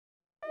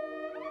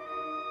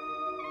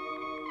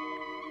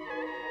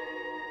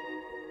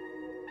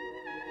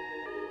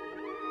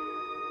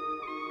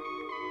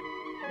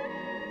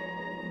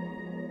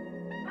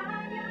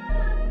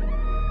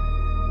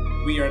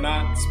We are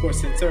not Sports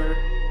Center.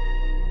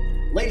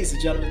 Ladies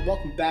and gentlemen,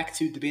 welcome back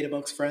to Debate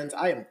Amongst Friends.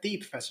 I am the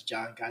Professor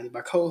John Gotti.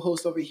 My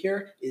co-host over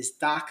here is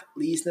Doc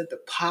Leesner, the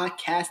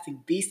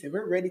podcasting beast, and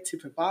we're ready to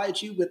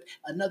provide you with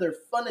another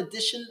fun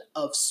edition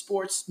of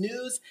sports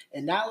news,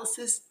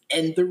 analysis,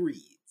 and the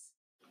reads.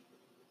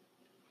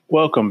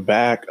 Welcome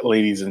back,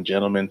 ladies and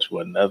gentlemen, to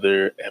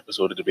another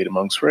episode of Debate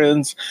Amongst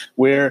Friends,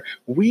 where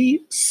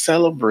we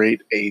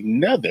celebrate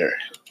another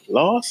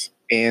Los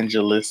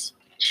Angeles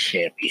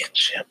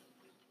championship.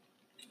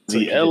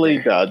 The LA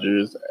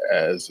Dodgers,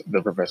 as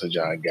the Professor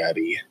John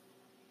Gotti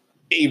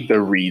gave the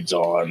reads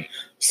on,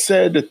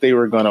 said that they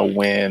were going to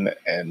win,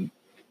 and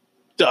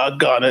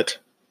doggone it,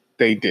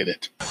 they did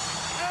it.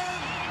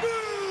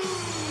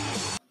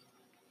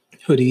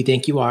 Who do you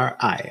think you are?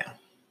 I am.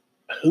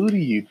 Who do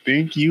you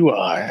think you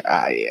are?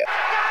 I am.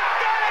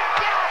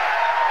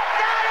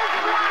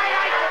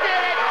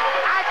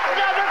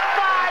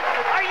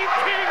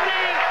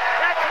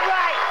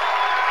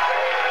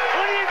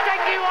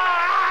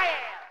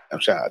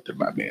 Shout out to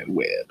my man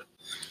Webb.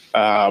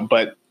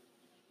 But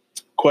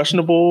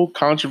questionable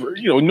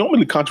controversy,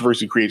 normally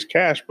controversy creates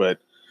cash, but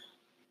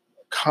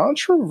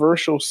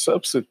controversial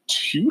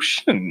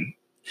substitution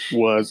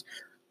was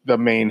the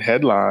main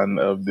headline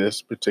of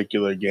this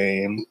particular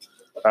game.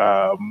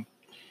 I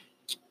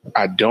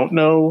don't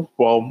know.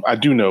 Well, I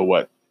do know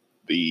what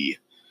the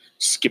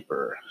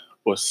skipper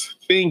was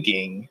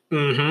thinking.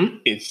 Mm-hmm.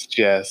 It's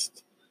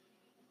just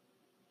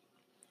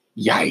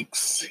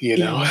yikes,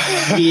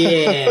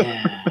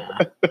 Yeah.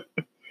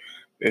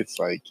 It's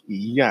like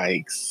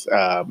yikes,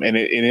 and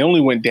it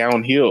only went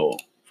downhill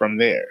from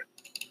there.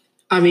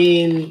 I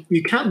mean,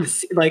 you kind of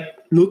see, like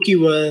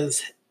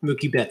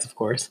Mookie Betts, of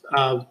course,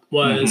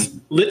 was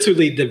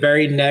literally the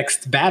very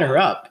next batter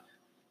up,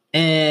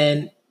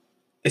 and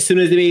as soon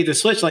as they made the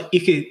switch, like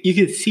you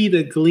could see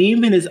the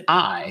gleam in his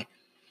eye,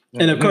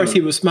 and of course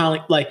he was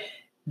smiling. Like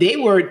they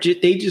were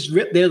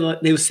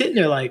sitting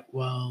there like,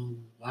 well,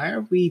 why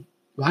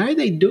are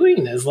they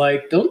doing this?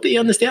 Like, don't they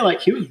understand?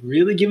 Like, he was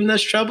really giving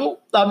us trouble.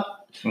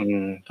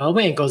 Oh,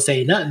 we ain't gonna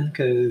say nothing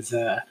because,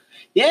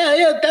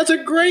 yeah, that's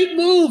a great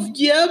move.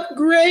 Yep,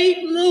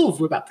 great move.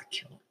 We're about to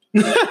kill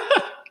him.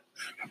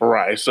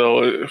 Right.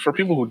 So, for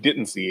people who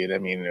didn't see it, I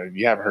mean, if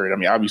you haven't heard, I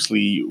mean,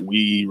 obviously,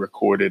 we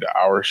recorded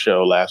our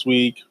show last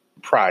week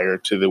prior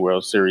to the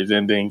World Series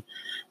ending,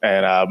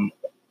 and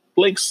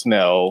Blake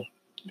Snell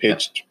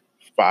pitched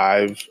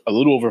a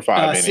little over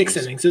 5 innings. 6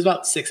 innings. It was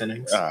about 6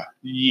 innings.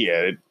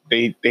 Yeah.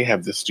 They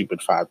have this stupid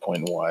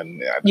 5.1.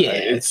 Yeah,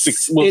 it's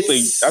 6. We'll say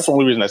that's the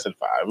only reason I said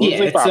 5.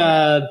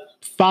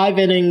 It's 5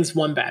 innings,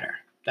 1 batter.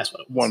 That's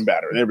what it was. 1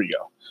 batter. There we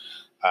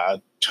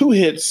go. 2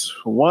 hits,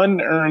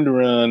 1 earned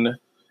run,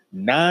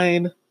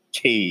 9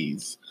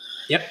 Ks.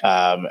 Yep.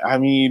 I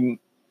mean,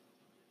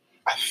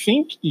 I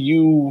think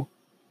you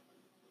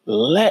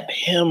let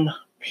him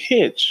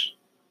pitch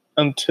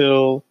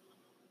until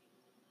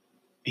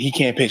he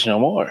can't pitch no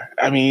more.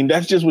 I mean,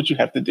 that's just what you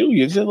have to do.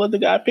 You just let the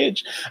guy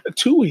pitch.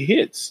 2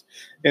 hits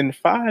in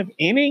 5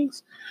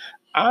 innings.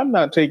 I'm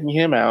not taking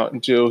him out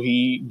until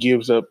he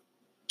gives up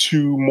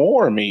 2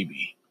 more,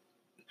 maybe.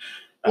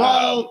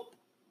 Well,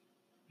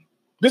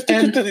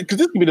 because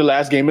this could be the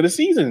last game of the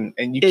season,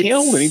 and you can't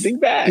hold anything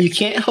back. You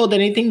can't hold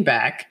anything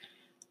back.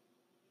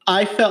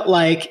 I felt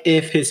like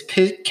if his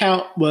pitch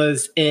count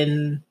was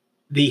in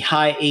the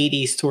high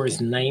 80s towards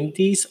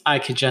 90s, I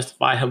could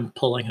justify him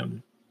pulling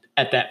him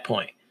at that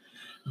point.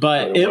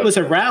 But it was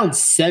around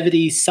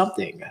 70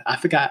 something. I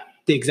forgot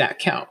the exact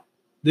count.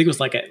 I think it was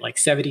like at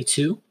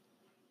 72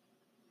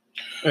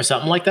 or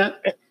something like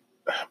that.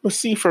 But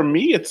see, for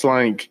me, it's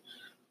like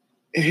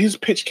his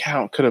pitch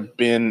count could have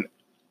been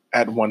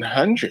at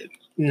 100.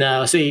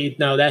 No,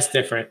 that's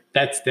different.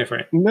 That's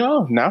different.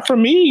 No, not for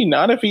me.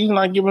 Not if he's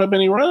not giving up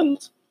any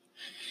runs.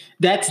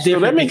 That's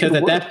different because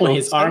at that point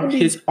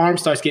his arm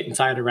starts getting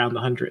tired around the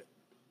 100.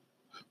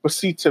 But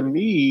see, to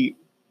me,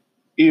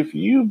 if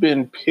you've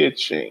been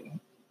pitching,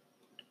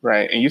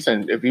 right, and you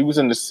said if he was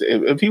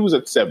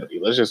at 70,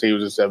 let's just say he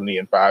was at 70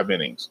 in 5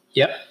 innings.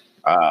 Yep.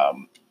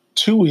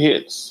 2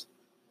 hits.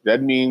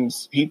 That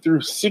means he threw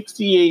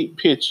 68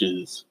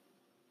 pitches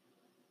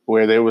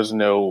where there were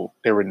no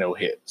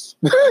hits.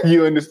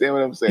 You understand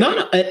what I'm saying?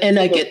 No, and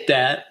I get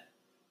that.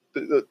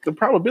 The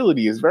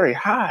probability is very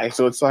high,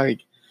 so it's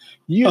like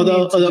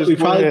although we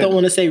probably don't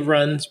want to say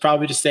runs,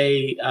 probably just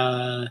say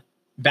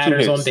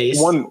batters on base.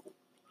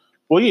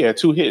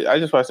 2 hits. I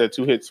just said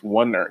 2 hits,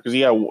 1 earned, because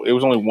it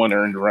was only 1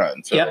 earned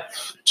run. So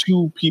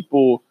 2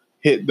 people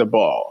hit the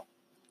ball.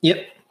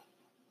 Yep.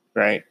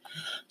 Right.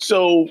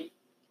 So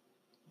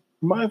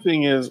my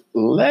thing is,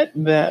 let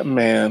that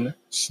man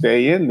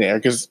stay in there,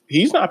 because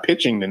he's not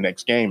pitching the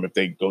next game if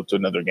they go to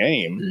another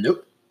game.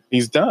 Nope.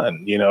 He's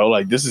done.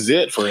 This is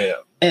it for him.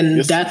 And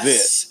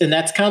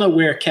that's kind of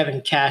where Kevin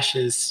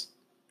Cash's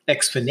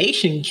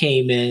explanation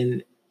came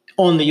in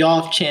on the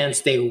off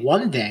chance they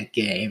won that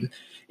game.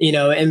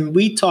 And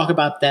we talk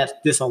about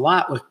this a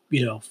lot with,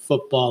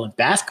 football and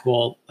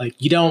basketball. Like,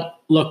 you don't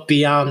look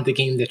beyond the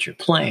game that you're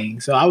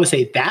playing. So I would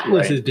say that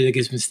was his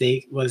biggest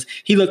mistake, was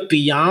he looked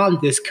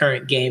beyond this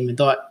current game and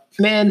thought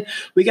man,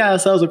 we got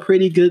ourselves a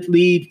pretty good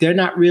lead. They're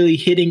not really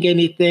hitting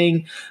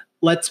anything.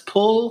 Let's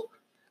pull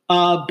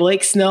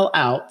Blake Snell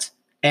out.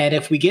 And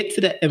if we get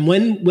to that, and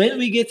when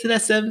we get to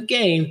that 7th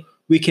game,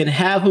 we can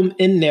have him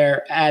in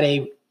there at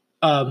a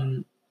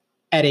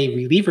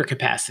reliever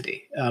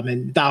capacity.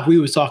 And Doc, we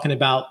was talking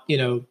about,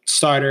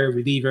 starter,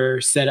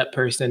 reliever, setup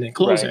person, and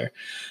closer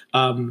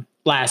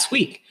last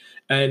week.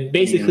 And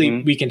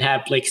basically we can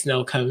have Blake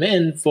Snell come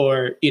in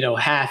for,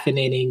 half an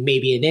inning,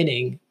 maybe an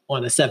inning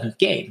on the 7th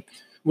game,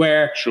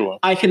 where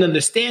I can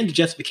understand the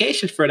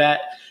justification for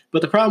that.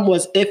 But the problem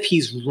was, if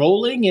he's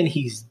rolling and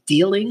he's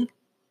dealing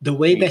the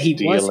way that he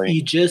was,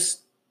 you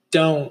just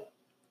don't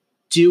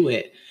do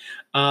it.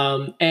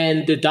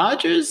 And the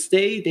Dodgers,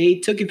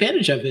 they took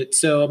advantage of it.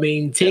 So, I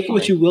mean, take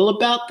what you will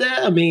about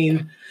that. I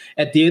mean,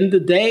 at the end of the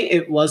day,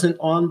 it wasn't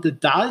on the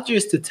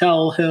Dodgers to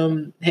tell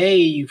him, hey,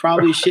 you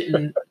probably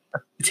shouldn't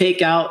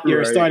take out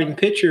your starting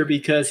pitcher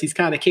because he's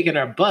kind of kicking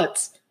our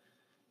butts.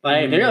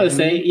 Like, they're going to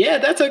say, yeah,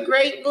 that's a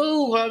great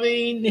move. I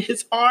mean,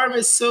 his arm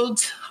is so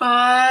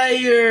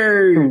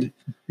tired.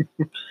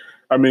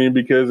 I mean,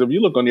 because if you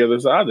look on the other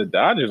side, the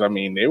Dodgers, I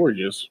mean, they were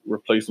just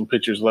replacing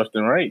pitchers left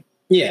and right.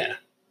 Yeah.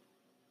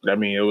 I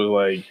mean, it was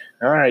like,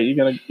 all right, you're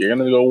gonna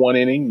go 1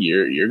 inning,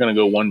 you're gonna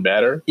go 1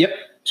 batter. Yep.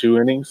 2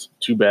 innings,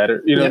 2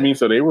 batter. You know what I mean?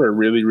 So they were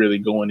really, really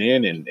going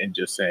in and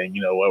just saying,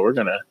 you know what, we're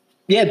gonna.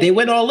 Yeah, they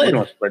went all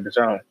in. Spread this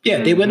out.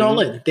 Yeah, they went all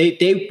in.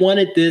 They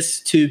wanted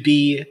this to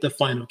be the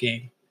final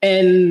game,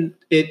 and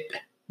the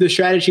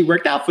strategy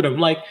worked out for them.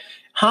 Like,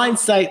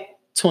 hindsight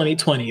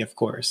 2020, of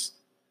course.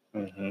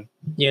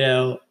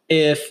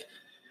 If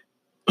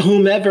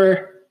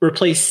whomever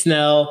replaced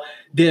Snell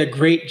did a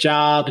great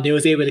job and they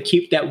was able to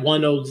keep that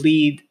 1-0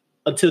 lead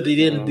until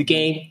the end of the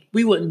game,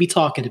 we wouldn't be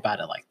talking about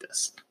it like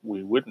this.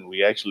 We wouldn't.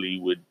 We actually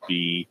would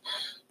be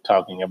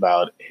talking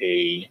about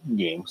a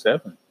Game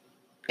 7.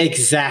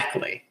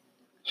 Exactly.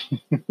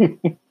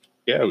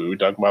 Yeah, we were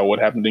talking about what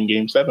happened in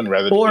Game 7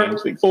 rather than Game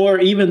 6. Or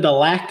even the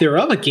lack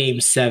thereof of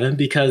Game 7,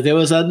 because there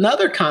was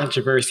another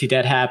controversy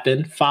that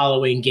happened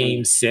following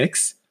Game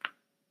 6.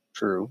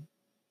 True.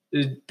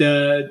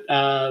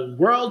 The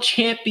world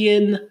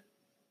champion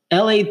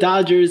LA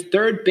Dodgers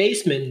third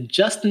baseman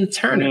Justin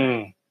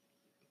Turner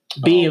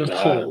being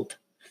pulled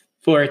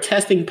for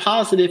testing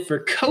positive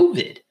for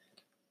COVID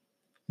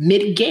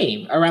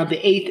mid-game around the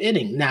 8th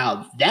inning.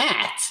 Now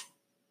that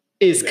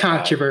is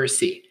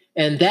controversy,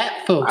 and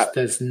that, folks,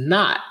 does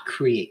not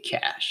create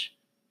cash.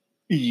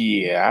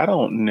 Yeah, I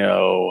don't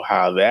know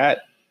how that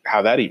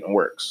even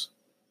works.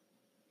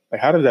 Like,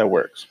 how does that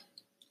work?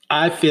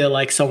 I feel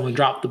like someone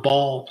dropped the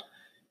ball.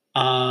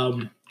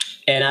 And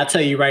I'll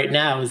tell you right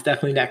now, it's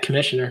definitely that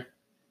commissioner.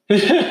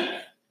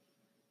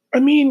 I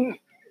mean,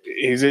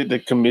 is it the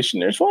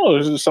commissioner's fault, or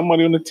is it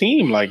somebody on the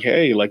team? Like,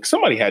 hey, like,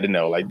 somebody had to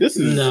know. Like, this.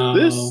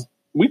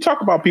 We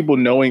talk about people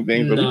knowing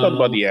things, but we talked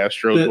about the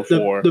Astros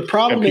before. The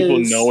problem and people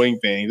is knowing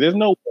things. There's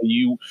no way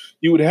you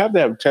would have to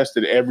have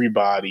tested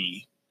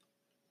everybody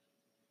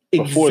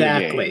before the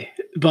game.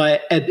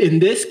 But in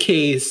this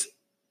case,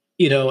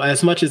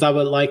 as much as I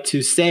would like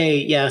to say,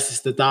 yes,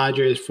 it's the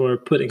Dodgers for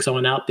putting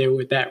someone out there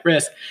with that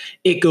risk,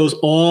 it goes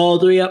all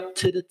the way up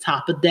to the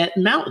top of that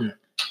mountain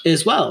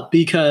as well,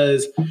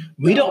 because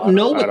we don't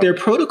know what their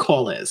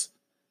protocol is.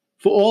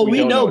 For all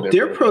we know,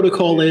 their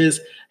protocol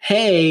is,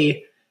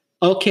 hey,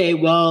 okay,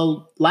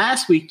 well,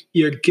 last week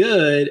you're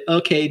good.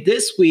 Okay,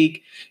 this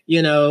week,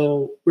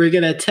 we're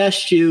going to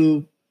test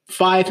you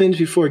 5 minutes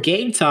before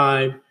game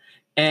time.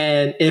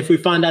 And if we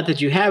find out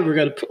that you have, we're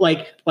going to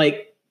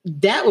like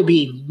that would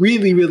be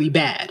really, really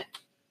bad.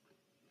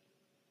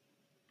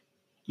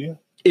 Yeah.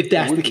 If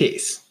that's the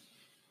case.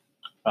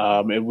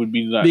 It would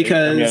be nice.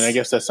 Because I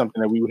guess that's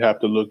something that we would have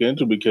to look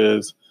into,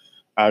 because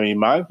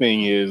my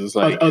thing is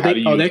like,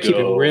 they're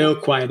keeping real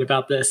quiet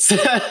about this.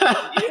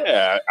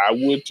 Yeah, I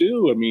would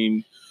too. I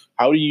mean,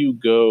 how do you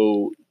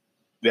go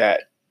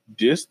that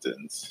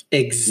distance?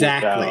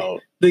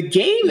 Exactly. The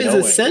game is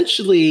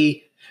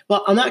essentially,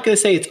 well, I'm not going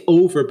to say it's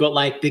over, but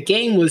like the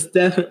game was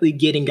definitely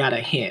getting out of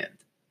hand.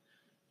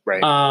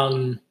 Right.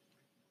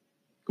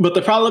 But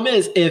the problem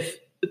is, if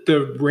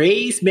the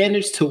Rays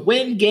managed to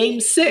win Game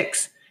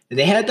 6 and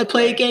they had to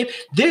play a game,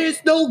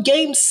 there's no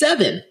Game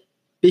 7,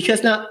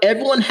 because now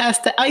everyone has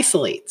to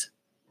isolate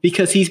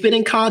because he's been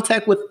in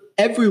contact with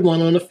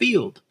everyone on the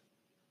field.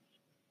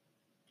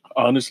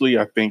 Honestly,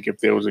 I think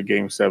if there was a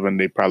Game 7,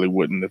 they probably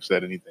wouldn't have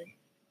said anything.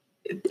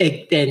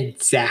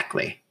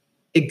 Exactly.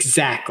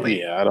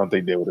 Yeah, I don't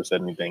think they would have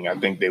said anything. I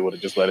think they would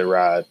have just let it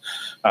ride.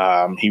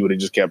 He would have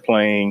just kept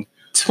playing.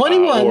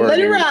 21, let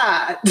it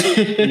ride.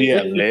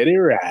 Yeah, let it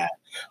ride.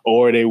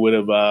 Or they would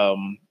have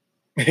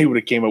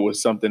came up with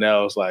something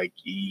else, like,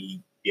 I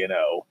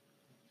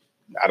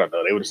don't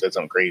know. They would have said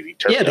something crazy.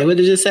 Yeah, they would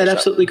have just said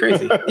absolutely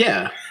crazy.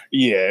 Yeah.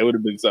 Yeah, it would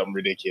have been something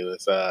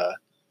ridiculous.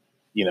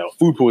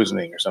 Food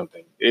poisoning or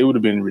something. It would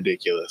have been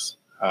ridiculous.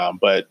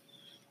 But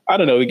I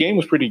don't know. The game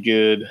was pretty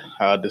good,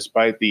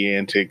 despite the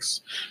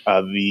antics.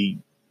 The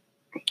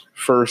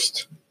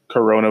first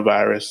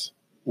coronavirus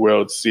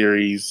World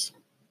Series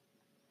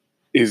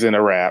isn't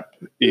a wrap.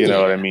 You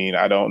know what I mean?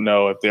 I don't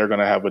know if they're going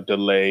to have a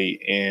delay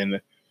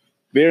in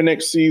their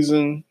next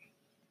season,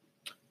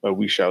 but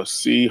we shall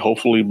see.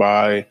 Hopefully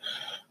by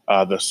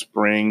the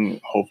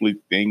spring, hopefully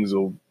things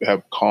will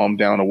have calmed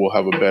down and we'll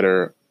have a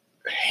better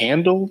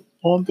handle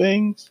on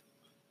things.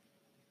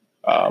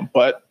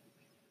 But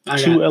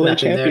 2 LA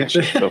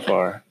championships so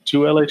far.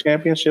 2 LA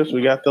championships.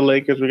 We got the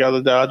Lakers. We got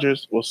the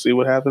Dodgers. We'll see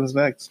what happens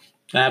next.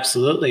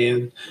 Absolutely.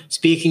 And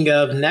speaking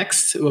of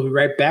next, we'll be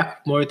right back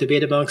with more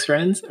Debate Amongst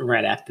Friends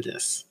right after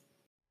this.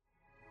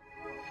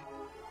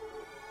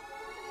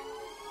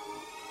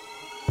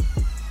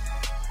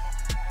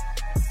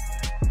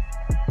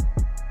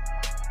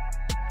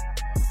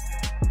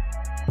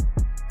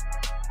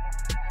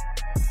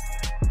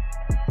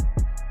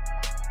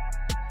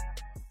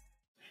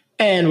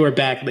 And we're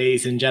back,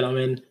 ladies and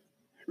gentlemen.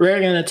 We're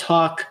going to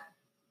talk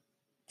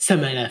some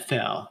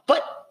NFL.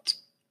 But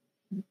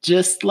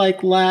just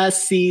like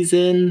last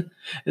season,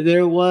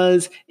 there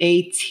was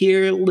a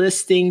tier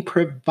listing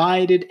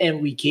provided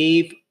and we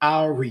gave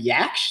our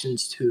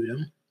reactions to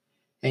them.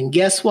 And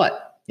guess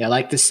what? You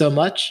like this so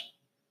much?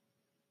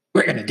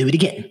 We're going to do it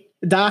again.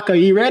 Doc, are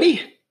you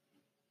ready?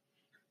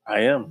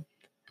 I am.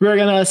 We're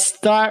going to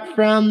start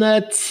from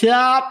the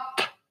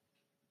top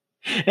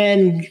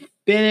and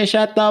finish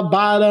at the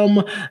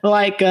bottom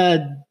like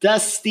a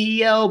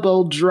dusty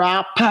elbow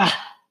drop.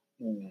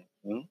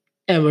 Mm-hmm.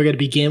 And we're going to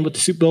begin with the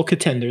Super Bowl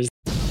contenders.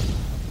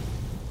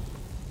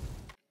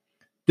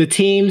 The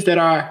teams that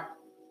are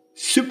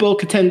Super Bowl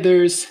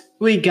contenders,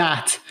 we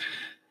got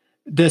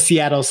the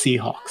Seattle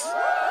Seahawks,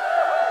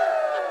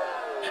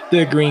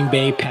 the Green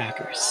Bay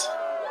Packers,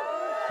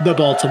 the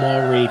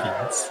Baltimore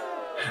Ravens,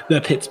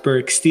 the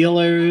Pittsburgh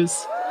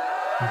Steelers,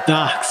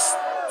 Doc's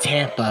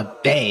Tampa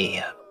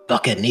Bay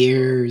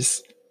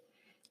Buccaneers,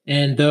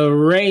 and the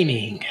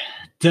reigning,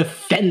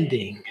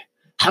 defending,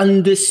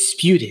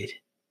 undisputed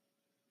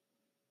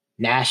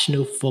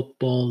National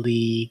Football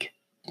League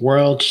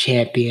world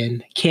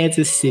champion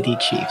Kansas City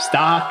Chiefs.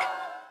 Doc,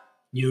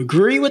 you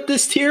agree with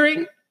this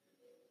tiering?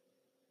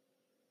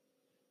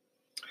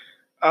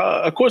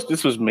 Of course,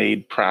 this was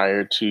made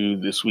prior to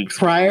this week's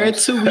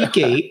to week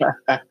 8.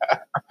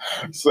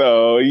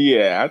 So,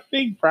 yeah, I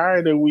think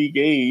prior to week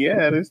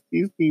 8,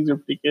 these teams are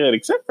pretty good,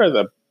 except for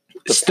the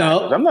Packers.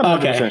 I'm not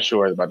 100%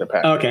 sure about the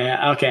Packers. Okay.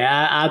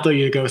 I thought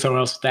you'd go somewhere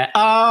else with that.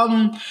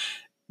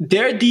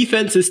 Their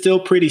defense is still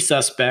pretty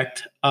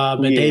suspect,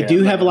 and they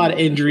do have a lot of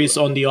injuries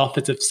on the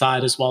offensive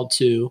side as well,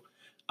 too.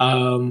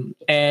 And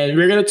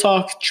we're going to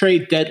talk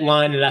trade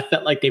deadline, and I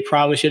felt like they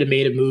probably should have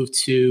made a move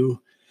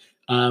to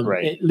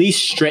at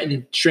least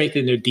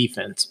strengthen their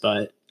defense,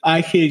 but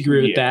I can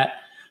agree with that.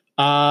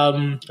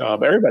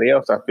 But everybody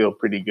else I feel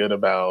pretty good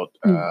about.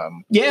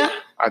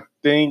 I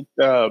think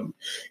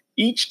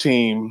each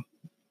team,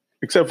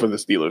 except for the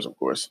Steelers, of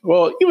course.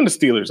 Well, even the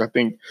Steelers, I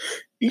think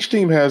each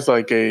team has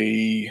I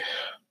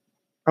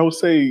would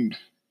say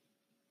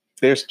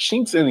there's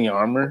chinks in the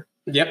armor.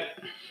 Yep.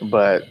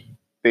 But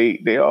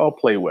they all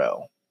play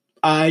well.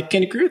 I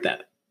can agree with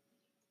that.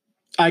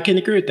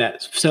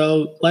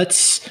 So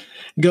let's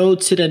go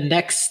to the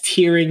next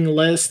tiering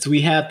list.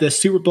 We have the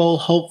Super Bowl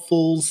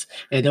hopefuls,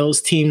 and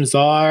those teams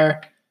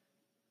are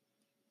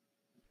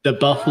the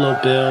Buffalo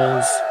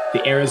Bills,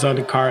 the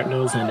Arizona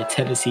Cardinals, and the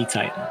Tennessee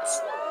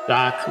Titans.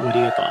 Doc, what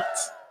are your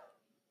thoughts?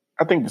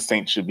 I think the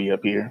Saints should be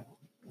up here.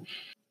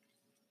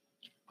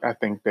 I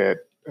think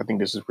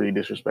this is pretty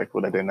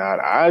disrespectful that they're not.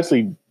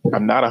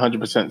 I'm not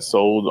 100%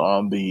 sold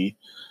on the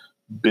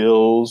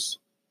Bills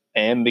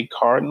and the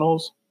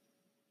Cardinals.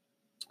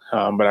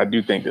 But I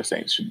do think the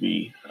Saints should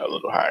be a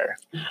little higher.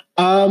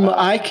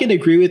 I can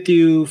agree with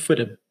you for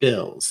the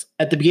Bills.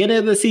 At the beginning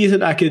of the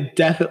season, I could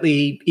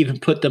definitely even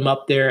put them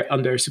up there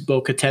under Super Bowl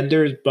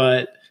contenders.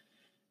 But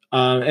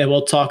and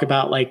we'll talk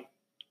about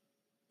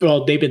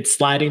they've been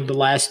sliding the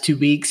last 2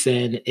 weeks,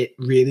 and it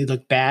really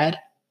looked bad.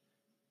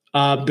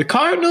 The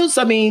Cardinals,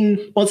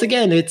 once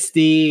again, it's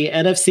the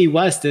NFC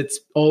West. It's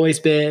always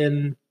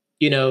been,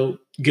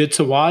 good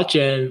to watch,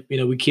 and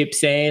we keep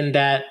saying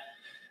that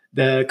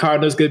the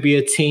Cardinals going to be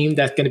a team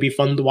that's going to be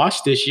fun to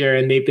watch this year,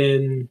 and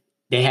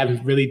they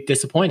haven't really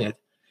disappointed.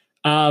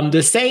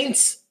 The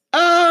Saints,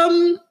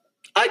 I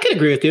can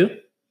agree with you.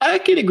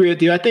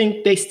 I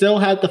think they still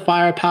have the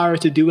firepower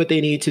to do what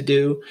they need to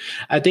do.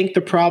 I think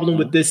the problem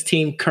with this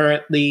team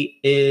currently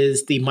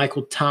is the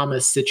Michael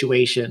Thomas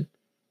situation.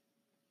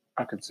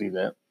 I could see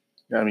that.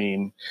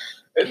 And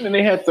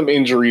they had some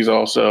injuries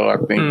also. I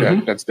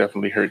think that's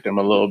definitely hurt them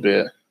a little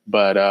bit.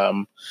 But I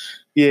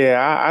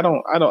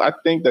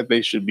think that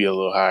they should be a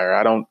little higher.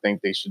 I don't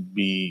think they should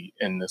be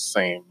in the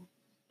same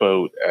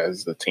boat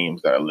as the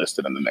teams that are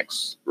listed in the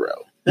next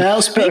row.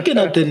 Now, speaking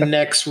of the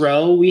next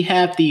row, we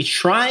have the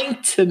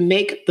trying to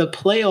make the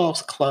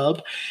playoffs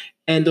club.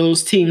 And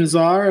those teams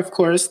are, of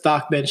course,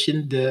 Doc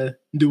mentioned the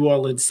New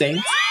Orleans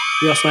Saints.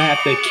 We also have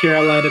the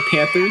Carolina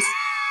Panthers,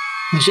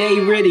 Jay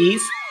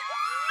Ritty's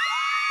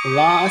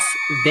Las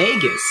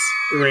Vegas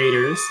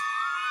Raiders,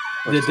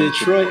 the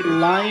Detroit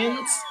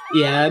Lions.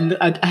 Yeah, and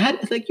I had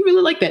you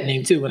really like that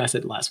name too when I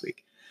said it last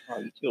week. Oh,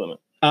 you're killing it.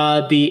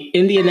 The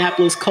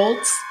Indianapolis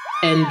Colts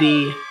and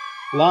the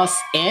Los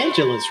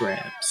Angeles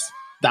Rams.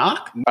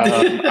 Doc?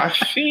 I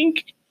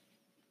think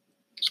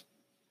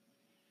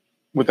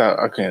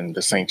again,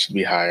 the Saints should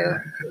be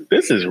higher.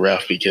 This is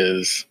rough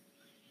because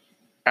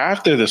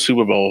after the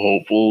Super Bowl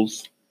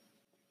hopefuls,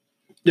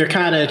 they're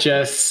kind of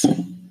just...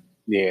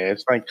 Yeah,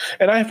 it's like,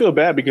 and I feel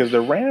bad because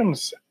the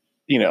Rams,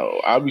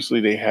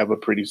 obviously they have a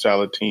pretty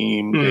solid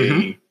team.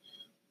 Mm-hmm.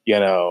 They,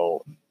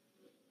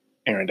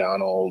 Aaron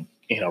Donald,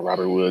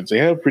 Robert Woods, they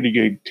have pretty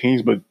good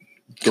teams, but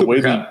the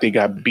way they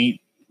got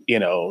beat,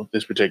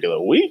 this particular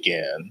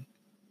weekend,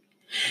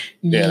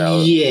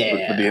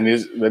 yeah.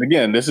 But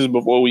again, this is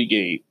before week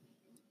 8.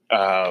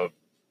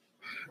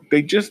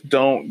 They're just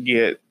not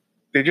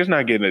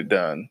getting it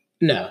done.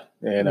 No.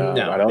 No. I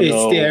don't know.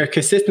 It's their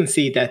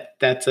consistency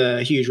that's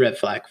a huge red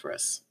flag for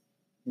us.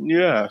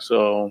 Yeah.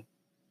 So,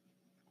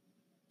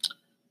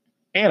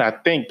 and I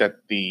think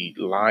that the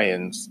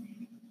Lions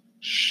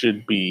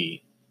should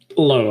be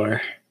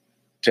lower,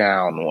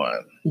 down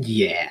 1.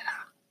 Yeah,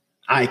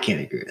 I can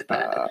agree with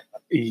that.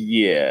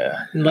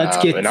 Yeah. Let's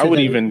get. And I would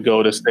even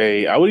go to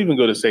say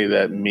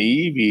that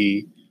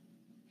maybe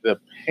the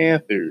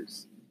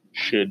Panthers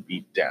should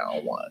be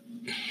down 1.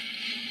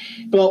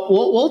 Well,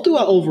 we'll do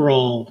our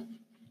overall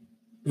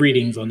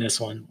readings on this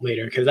one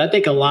later because I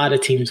think a lot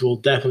of teams will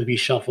definitely be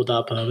shuffled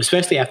up,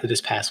 especially after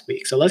this past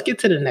week. So let's get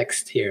to the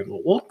next tier.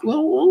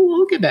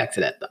 We'll get back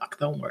to that, Doc.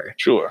 Don't worry.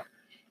 Sure.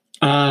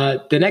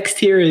 The next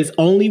tier is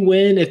only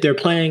win if they're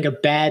playing a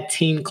bad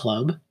team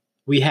club.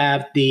 We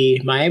have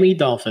the Miami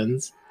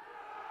Dolphins.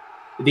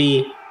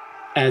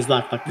 As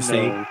Doc like to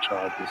say, no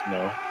Chargers,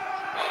 no.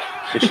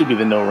 It should be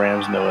the no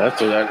Rams, no. That's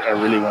what I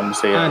really wanted to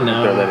say. I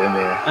know. Throw that in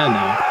there. I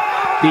know.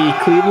 The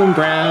Cleveland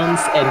Browns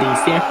and the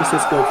San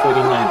Francisco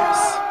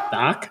 49ers.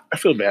 Doc? I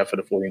feel bad for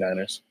the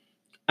 49ers.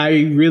 I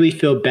really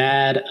feel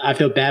bad. I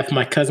feel bad for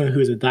my cousin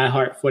who's a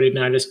diehard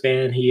 49ers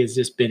fan. He has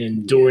just been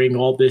enduring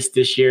all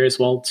this year as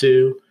well,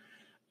 too.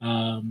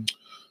 I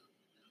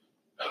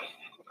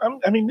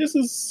mean, this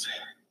is...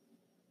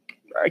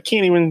 I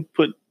can't even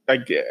put...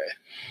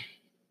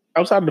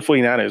 outside of the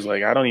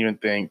 49ers, I don't even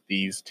think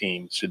these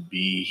teams should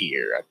be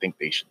here. I think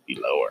they should be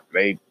lower.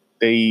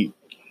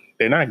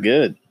 They're not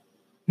good.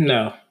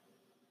 No.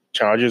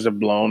 Chargers have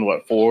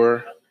blown,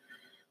 4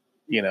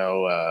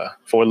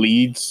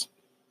 leads.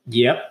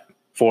 Yep.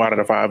 4 out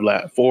of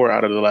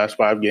the last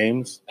 5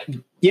 games.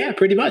 Yeah,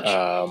 pretty much.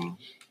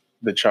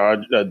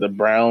 The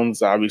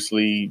Browns,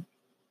 obviously,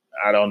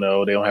 I don't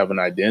know. They don't have an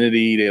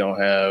identity. They don't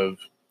have,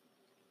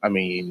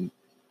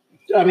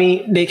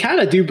 they kind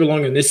of do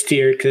belong in this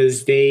tier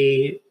because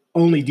they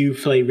only do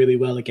play really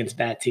well against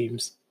bad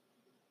teams.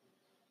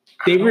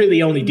 They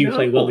really only do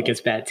play well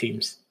against bad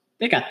teams.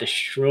 They got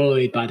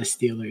destroyed by the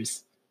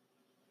Steelers.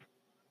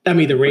 The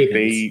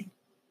Ravens.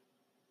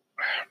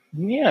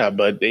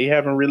 But they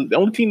haven't really. The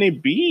only team they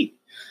beat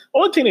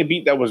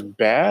that was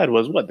bad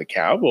was the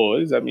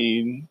Cowboys.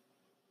 The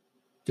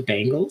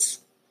Bengals.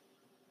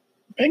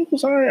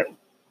 Bengals aren't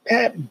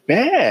that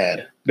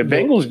bad. The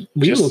Bengals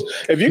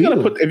if you're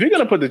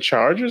gonna put the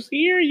Chargers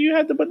here, you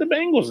have to put the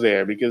Bengals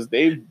there because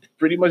they've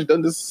pretty much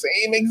done the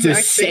same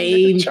exact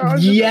thing.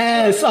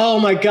 Yes. Oh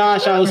my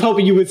gosh, I was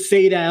hoping you would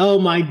say that. Oh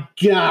my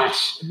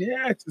gosh.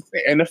 Yeah, it's the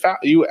same. And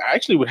you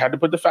actually would have to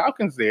put the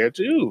Falcons there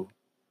too,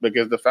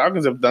 because the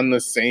Falcons have done the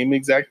same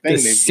exact thing. The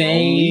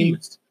same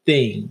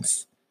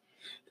things.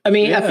 I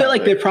feel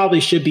like there probably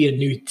should be a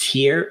new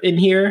tier in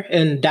here,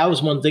 and that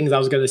was one of the things I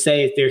was going to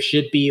say. Is there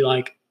should be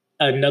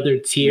another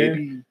tier.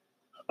 Maybe.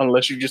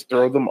 Unless you just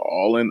throw them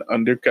all in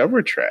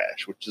undercover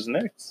trash, which is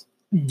next.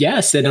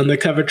 Yes, and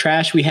undercover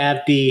trash, we have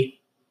the...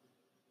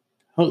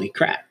 Holy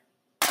crap.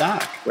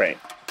 Doc. Right.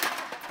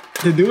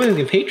 The New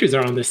England Patriots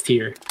are on this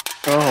tier.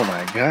 Oh,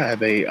 my God,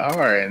 they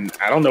are. And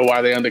I don't know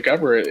why they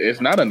undercover it. It's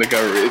not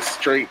undercover. It's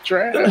straight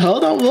trash.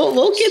 Hold on.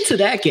 We'll get to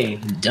that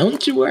game.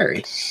 Don't you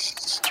worry.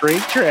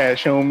 Straight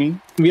trash, homie.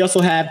 We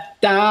also have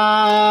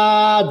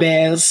the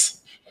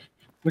Bears.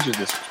 Which is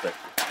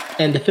disrespectful.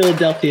 And the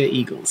Philadelphia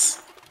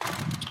Eagles.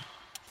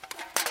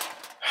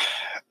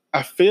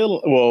 I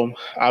feel,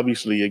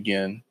 obviously,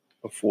 again,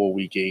 before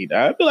week 8,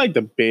 I feel like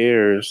the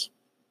Bears,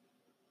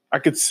 I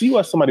could see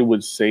why somebody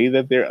would say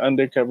that they're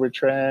undercover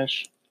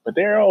trash, but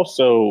they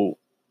also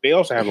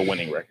have a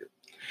winning record.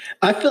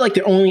 I feel like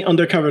they're only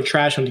undercover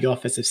trash on the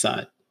offensive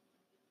side.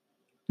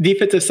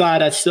 Defensive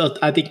side, I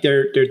think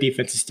their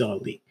defense is still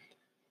elite.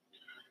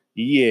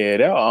 Yeah,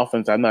 their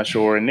offense, I'm not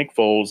sure. Nick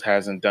Foles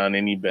hasn't done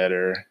any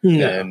better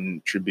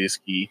than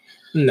Trubisky.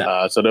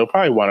 No. So they'll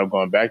probably wind up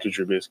going back to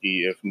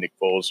Trubisky if Nick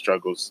Foles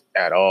struggles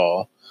at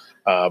all.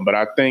 But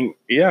I think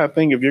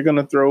if you're going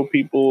to throw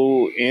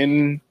people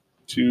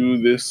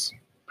into this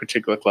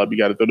particular club, you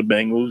got to throw the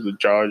Bengals, the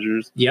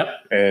Chargers. Yep.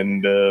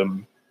 And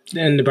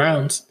the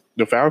Browns.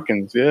 The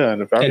Falcons, yeah.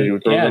 The Falcons, you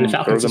would throw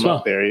them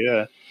up there,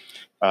 yeah.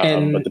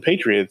 But the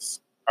Patriots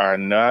are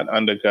not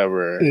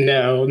undercover.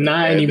 No,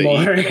 not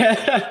anymore.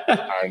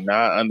 Are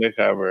not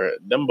undercover.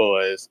 Them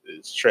boys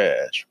is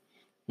trash.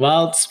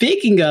 Well,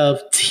 speaking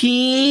of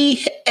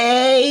TAS,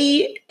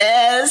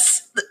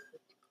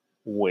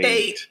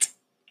 wait.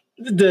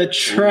 the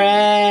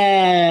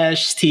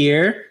trash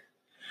tier,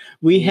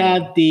 we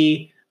have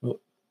the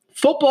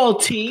football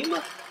team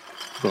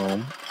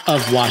Boom.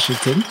 of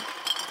Washington,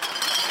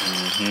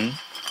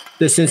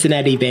 the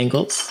Cincinnati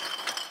Bengals,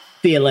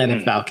 the Atlanta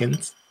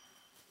Falcons,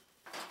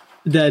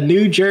 the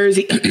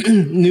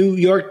New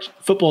York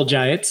Football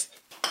Giants,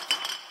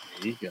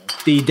 There you go.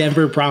 the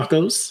Denver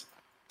Broncos,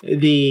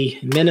 the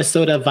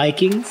Minnesota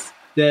Vikings,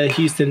 the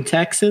Houston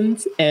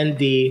Texans, and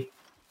the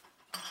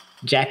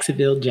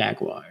Jacksonville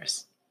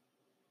Jaguars.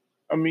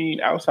 I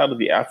mean, outside of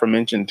the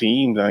aforementioned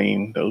teams, I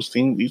mean, these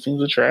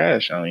teams are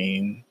trash. I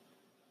mean,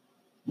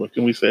 what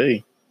can we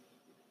say?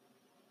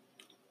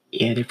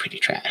 Yeah, they're pretty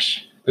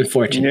trash,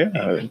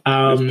 unfortunately.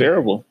 Yeah, it's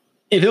terrible.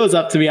 If it was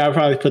up to me, I would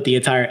probably put the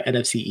entire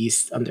NFC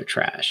East under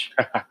trash.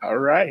 All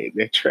right,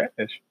 they're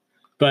trash.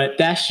 But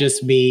that's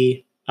just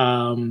me.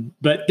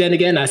 But then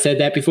again, I said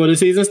that before the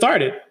season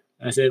started.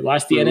 I said,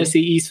 watch the NFC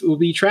East will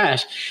be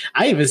trash.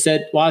 I even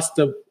said, watch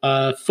the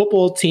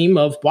football team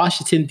of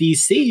Washington,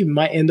 D.C.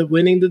 might end up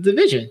winning the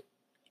division.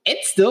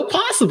 It's still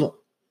possible.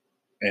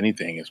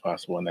 Anything is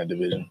possible in that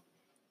division.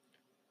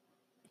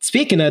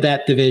 Speaking of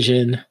that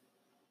division,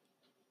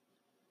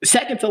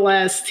 second to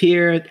last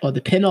tier, or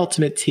the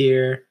penultimate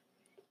tier,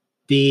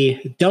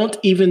 the don't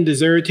even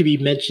deserve to be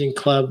mentioned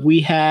club,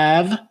 we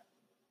have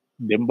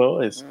Them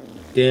boys.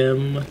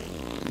 the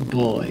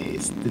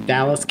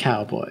Dallas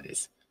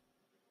Cowboys.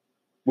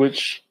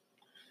 Which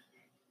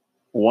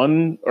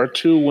 1 or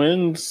 2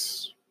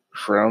 wins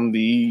from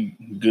the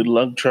good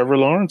luck Trevor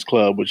Lawrence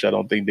club, which I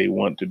don't think they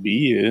want to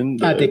be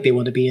in. I think they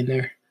want to be in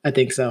there. I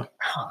think so.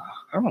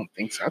 I don't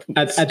think so.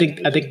 I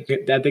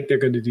think they're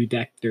going to do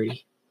Dak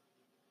dirty.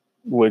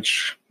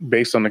 Which,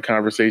 based on the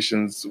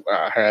conversations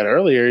I had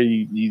earlier,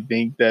 you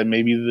think that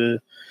maybe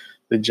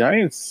the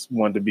Giants fans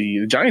want them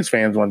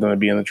to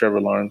be in the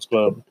Trevor Lawrence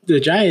club. The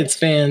Giants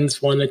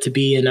fans wanted to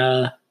be in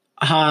a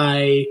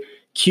high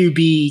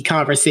QB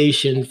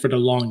conversation for the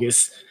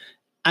longest.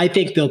 I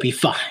think they'll be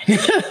fine.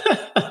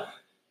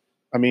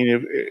 I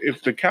mean,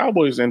 if the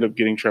Cowboys end up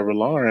getting Trevor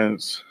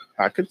Lawrence,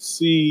 I could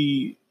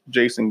see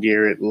Jason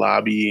Garrett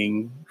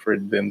lobbying for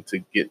them to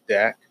get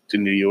Dak to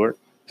New York.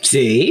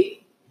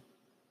 See?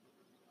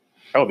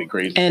 That would be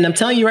crazy. And I'm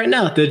telling you right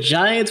now, the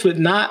Giants would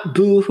not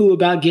boo-hoo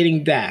about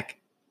getting Dak.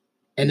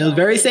 And those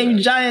very same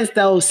Giants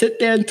that will sit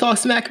there and talk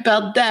smack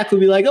about Dak will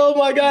be like, oh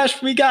my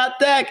gosh, we got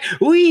Dak.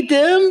 We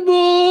them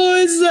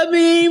boys. I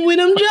mean, we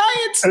them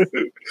Giants.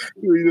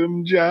 We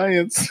them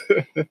Giants.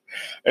 And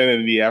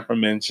then the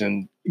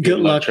aforementioned good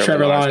luck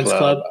Trevor Lawrence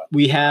club.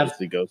 We have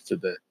he goes to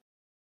the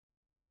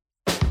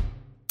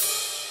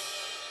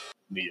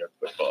New York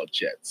Football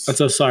Jets. I'm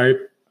so sorry.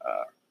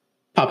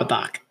 Papa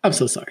Doc. I'm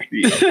so sorry.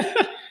 Yeah.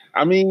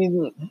 I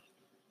mean,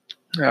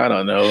 I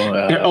don't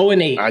know. They're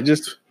 0-8. I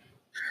just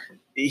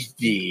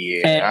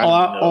yeah. And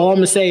all I'm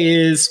gonna say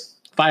is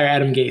fire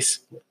Adam Gase.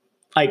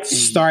 Like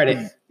start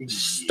it.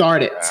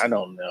 I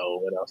don't know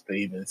what else to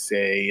even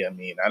say. I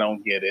mean, I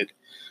don't get it.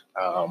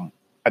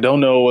 I don't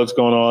know what's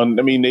going on.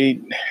 I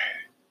mean,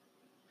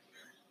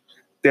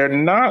 they're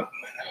not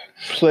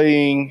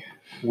playing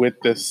with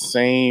the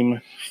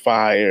same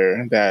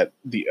fire that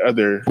the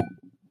other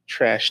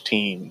trash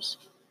teams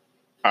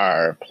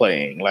are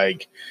playing.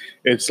 Like,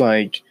 it's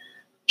like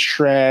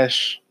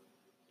trash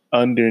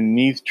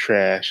underneath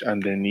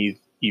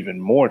even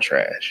more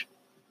trash.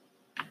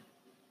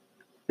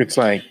 It's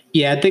like,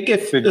 yeah, I think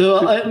if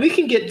we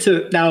can get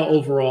to now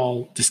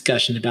overall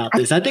discussion about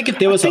this. I think if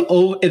there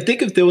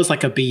was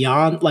like a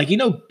Beyond, like, you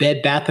know,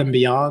 Bed Bath and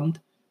Beyond,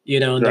 you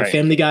know, the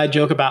Family Guy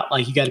joke about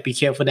like you got to be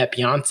careful in that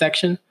Beyond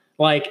section.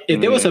 Like,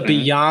 if there was a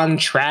Beyond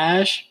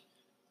trash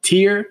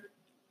tier,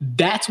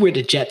 that's where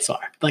the Jets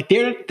are. Like,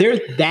 they're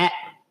that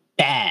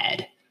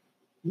bad.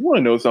 You want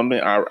to know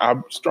something? I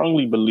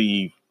strongly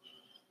believe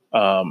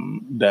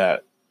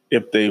that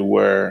if they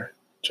were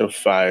to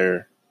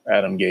fire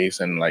Adam Gase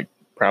and like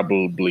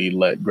probably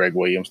let Greg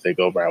Williams take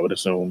over, I would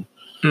assume,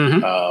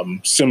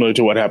 similar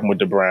to what happened with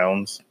the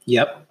Browns.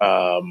 Yep.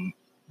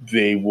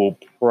 They will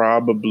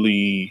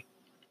probably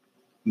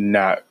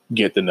not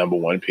get the number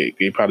 1 pick.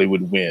 They probably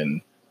would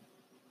win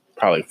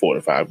 4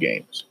 to 5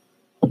 games.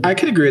 I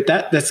can agree with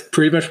that. That's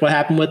pretty much what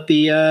happened with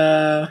the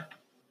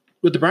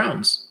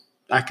Browns.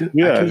 I can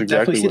exactly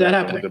definitely see that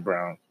happening with the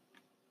Browns.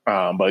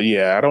 But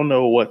yeah, I don't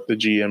know what the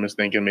GM is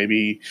thinking.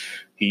 Maybe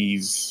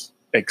he's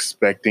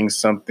expecting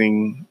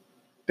something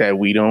that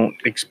we don't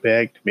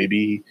expect.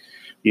 Maybe,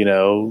 you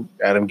know,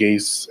 Adam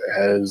Gase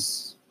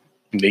has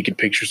naked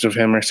pictures of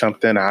him or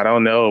something. I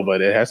don't know,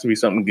 but it has to be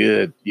something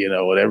good, you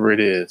know, whatever it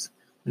is,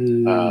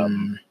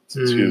 to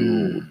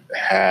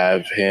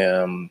have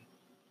him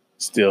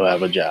still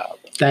have a job.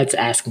 That's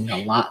asking a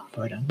lot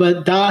for them.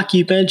 But Doc,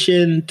 you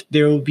mentioned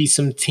there will be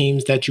some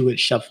teams that you would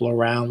shuffle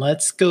around.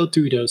 Let's go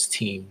through those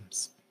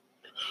teams.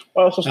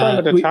 Well, so starting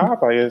at the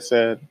top, like I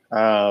said,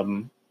 I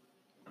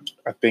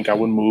think I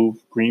would move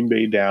Green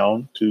Bay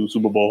down to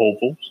Super Bowl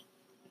hopefuls.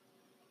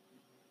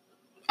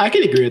 I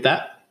can agree with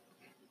that.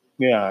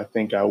 Yeah, I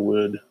think I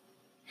would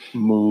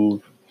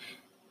move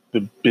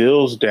the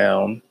Bills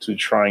down to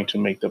trying to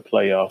make the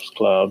playoffs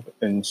club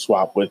and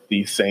swap with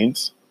the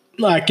Saints.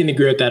 I can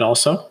agree with that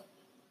also.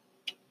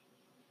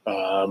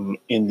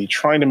 In the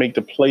trying to make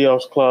the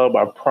playoffs club,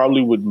 I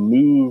probably would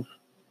move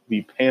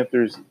the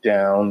Panthers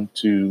down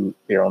to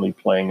they're only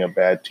playing a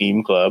bad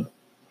team club,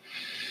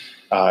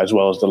 as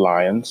well as the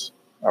Lions.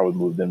 I would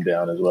move them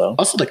down as well.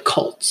 Also the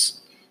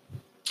Colts.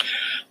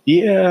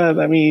 Yeah,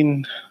 I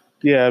mean,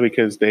 yeah,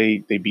 because they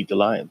beat the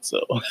Lions.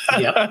 So,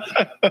 Yep.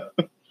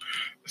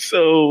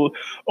 So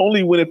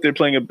only win if they're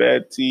playing a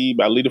bad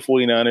team. I lead the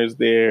 49ers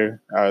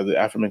there, the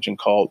aforementioned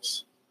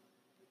Colts,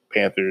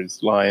 Panthers,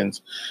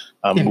 Lions.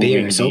 I'm And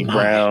moving Bears, the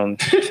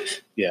Browns.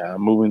 Yeah,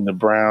 I'm moving the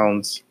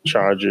Browns,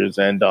 Chargers,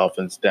 and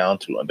Dolphins down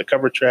to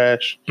undercover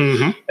trash.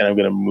 Mm-hmm. And I'm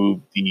going to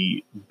move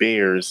the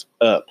Bears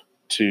up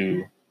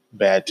to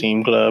bad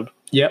team club.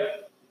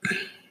 Yep.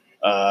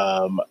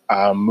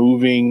 I'm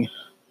moving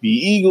the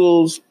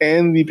Eagles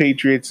and the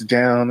Patriots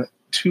down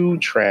to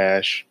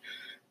trash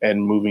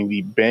and moving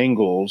the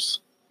Bengals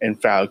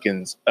and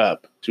Falcons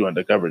up to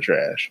undercover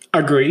trash.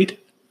 Agreed.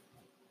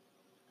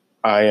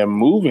 I am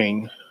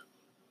moving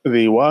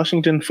the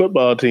Washington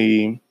football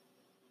team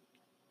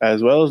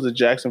as well as the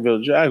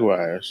Jacksonville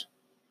Jaguars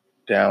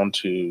down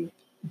to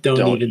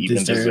Don't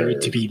even deserve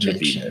to be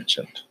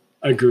mentioned.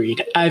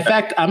 Agreed. In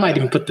fact, I might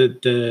even put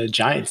the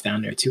Giants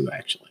down there too,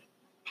 actually.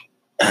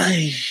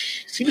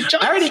 See the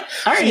Giants.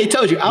 I already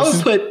told you. I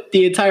would put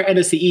the entire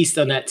NFC East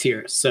on that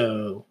tier.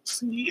 So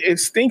it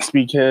stinks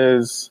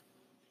because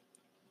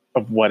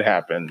of what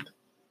happened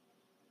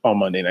on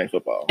Monday Night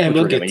Football, and which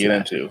we'll we're going to get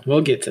into. into.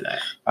 We'll get to that.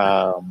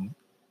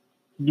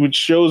 Which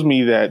shows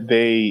me that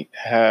they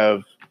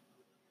have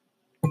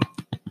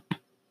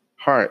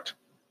heart.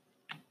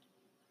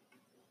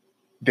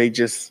 They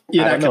just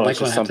You're not gonna like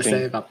what I have to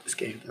say about this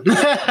game.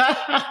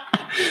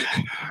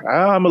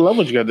 I'm in love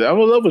with you. I'm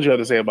in love with you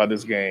to say about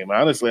this game.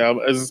 Honestly,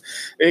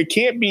 it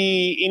can't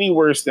be any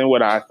worse than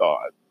what I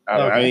thought.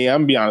 I mean,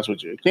 I'm gonna be honest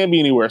with you. It can't be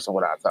any worse than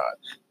what I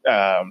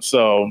thought.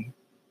 So,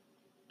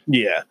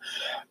 yeah,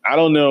 I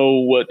don't know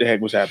what the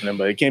heck was happening,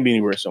 but it can't be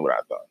any worse than what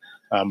I thought.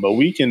 But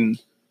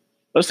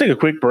let's take a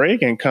quick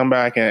break and come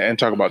back and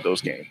talk about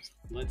those games.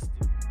 Let's do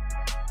it.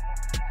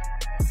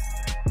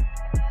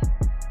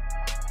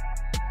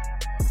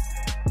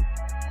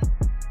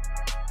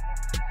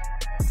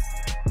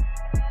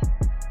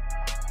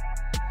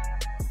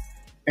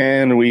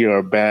 And we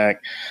are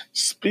back.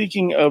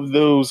 Speaking of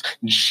those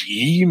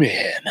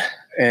G-men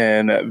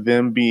and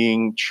them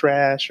being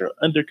trash or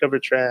undercover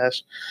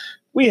trash,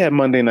 we have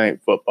Monday Night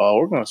Football.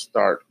 We're going to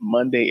start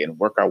Monday and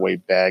work our way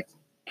back.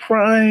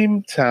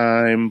 Prime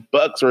time,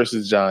 Bucks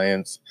versus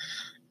Giants.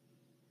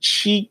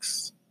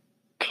 Cheeks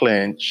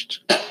clenched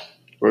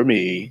for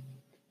me.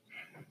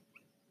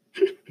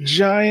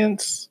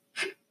 Giants,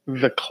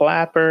 the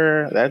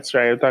clapper. That's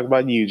right. I'm talking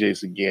about you,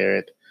 Jason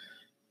Garrett.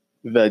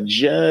 The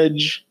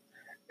judge.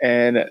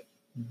 And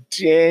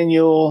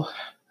Daniel,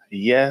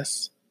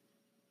 yes,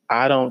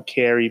 I don't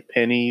carry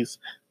pennies,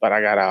 but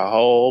I got a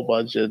whole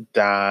bunch of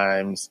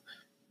dimes.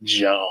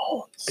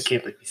 Jones. I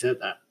can't believe you said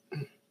that.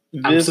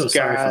 This I'm so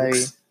guy sorry,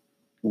 folks.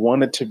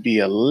 Wanted to be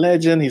a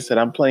legend. He said,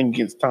 I'm playing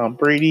against Tom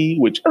Brady,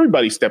 which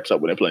everybody steps up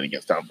when they're playing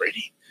against Tom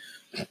Brady.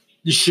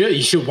 You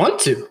should want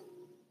to.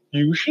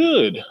 You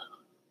should.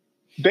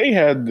 They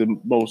had the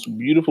most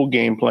beautiful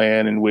game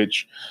plan in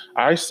which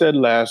I said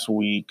last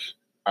week,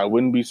 I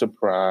wouldn't be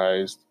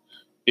surprised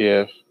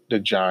if the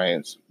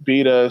Giants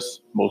beat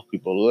us. Most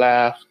people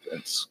laughed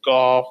and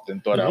scoffed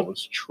and thought I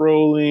was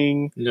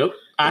trolling. Nope.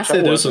 I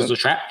said this was a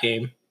trap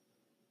game.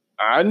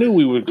 I knew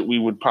we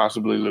would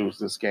possibly lose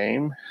this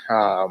game.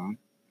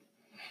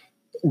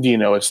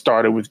 It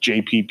started with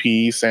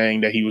JPP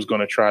saying that he was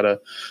going to try to,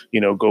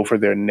 go for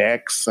their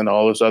necks and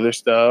all this other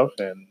stuff.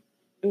 And,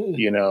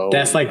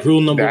 that's like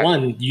rule number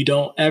one. You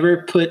don't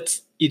ever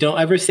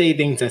say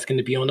things that's going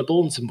to be on the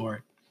bulletin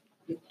board.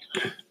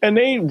 And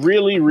they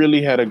really,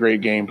 really had a great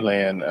game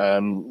plan.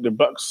 The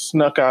Bucks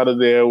snuck out of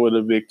there with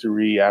a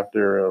victory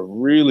after a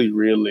really,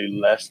 really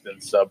less than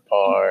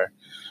subpar.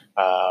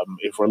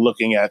 If we're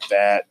looking at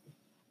that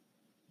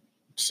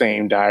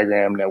same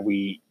diagram that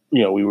we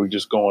were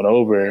just going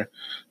over,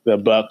 the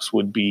Bucks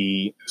would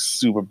be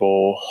Super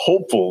Bowl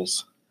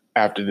hopefuls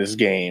after this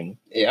game.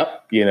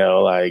 Yep.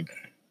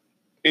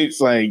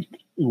 It's like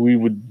we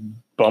would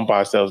bump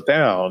ourselves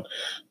down,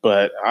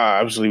 but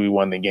obviously we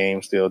won the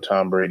game still.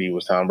 Tom Brady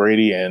was Tom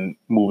Brady, and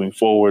moving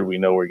forward, we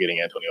know we're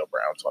getting Antonio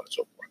Brown, so on and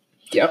so forth.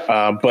 Yep.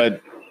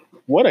 But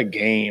what a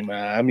game.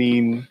 I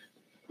mean,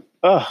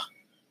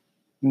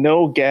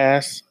 no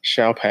gas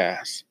shall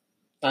pass.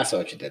 I saw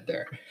what you did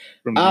there.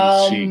 From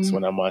these cheeks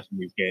when I'm watching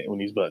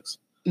these Bucks.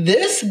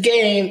 This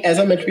game, as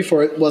I mentioned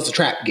before, was a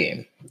trap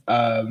game.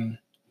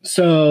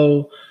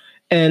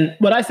 And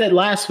what I said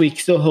last week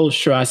still holds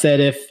true. I said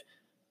if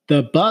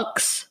the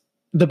Bucks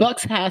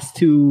has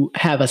to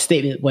have a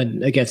statement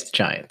win against the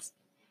Giants.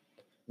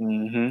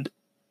 Mm-hmm.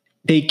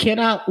 They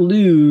cannot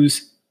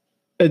lose.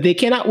 They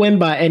cannot win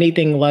by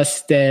anything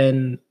less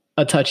than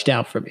a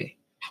touchdown for me.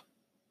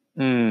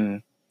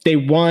 Mm. They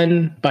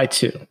won by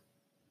 2.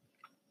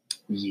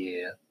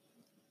 Yeah.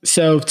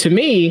 So to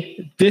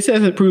me, this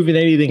hasn't proven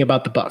anything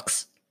about the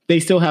Bucks. They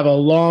still have a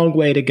long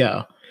way to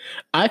go.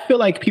 I feel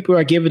like people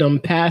are giving them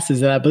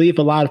passes, and I believe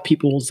a lot of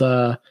people's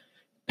power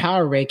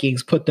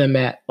rankings put them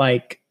at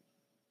like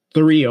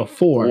 3 or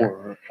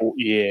 4.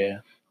 Yeah.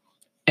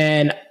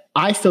 And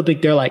I still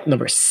think they're like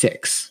number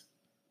 6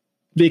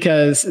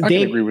 because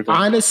they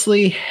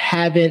honestly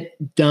haven't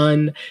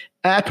done.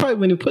 I probably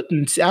wouldn't put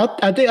them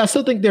out. I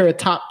still think they're a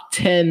top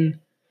 10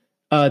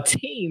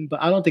 team,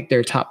 but I don't think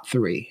they're top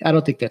 3. I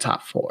don't think they're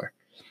top 4.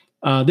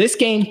 This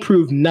game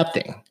proved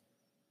nothing.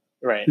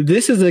 Right.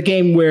 This is a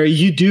game where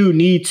you do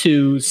need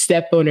to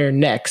step on their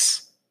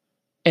necks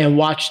and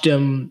watch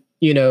them,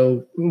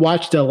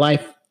 watch the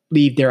life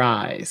leave their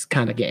eyes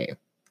kind of game.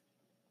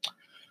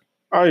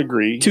 I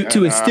agree.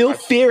 To instill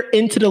fear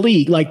into the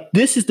league. Like,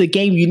 this is the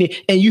game you need.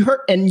 And you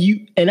heard,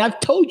 and I've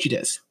told you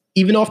this,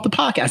 even off the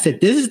podcast. I said,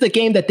 this is the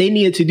game that they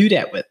needed to do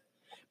that with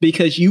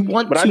because you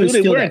want to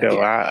instill that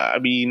fear. I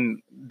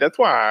mean, that's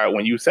why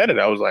when you said it,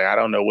 I was like, I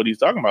don't know what he's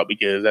talking about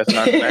because that's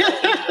not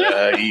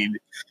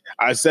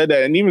I said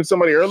that, and even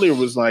somebody earlier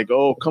was like,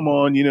 "Oh, come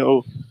on,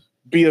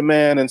 be a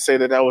man and say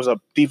that was a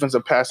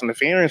defensive pass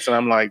interference." And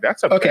I'm like,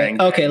 "That's a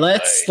okay."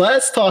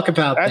 Let's talk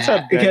about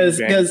that because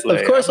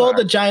of course all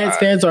the Giants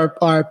fans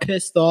are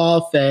pissed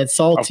off and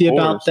salty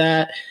about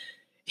that.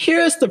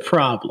 Here's the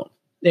problem,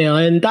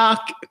 and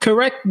Doc,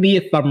 correct me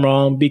if I'm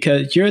wrong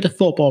because you're the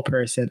football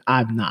person.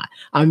 I'm not.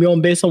 I'm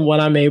going based on what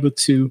I'm able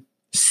to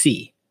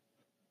see.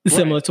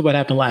 Similar to what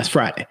happened last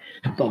Friday,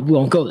 but we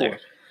won't go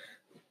there.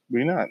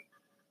 We're not.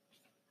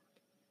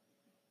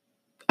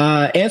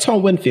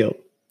 Antoine Winfield,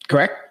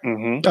 correct?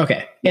 Mm-hmm.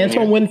 Okay.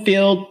 Antoine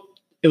Winfield,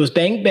 it was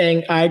bang,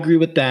 bang. I agree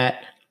with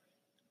that.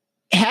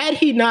 Had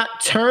he not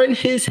turned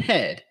his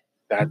head.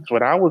 That's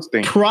what I was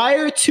thinking.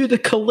 Prior to the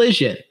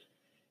collision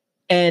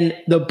and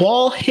the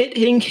ball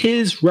hitting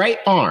his right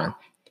arm,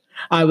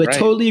 I would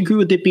totally agree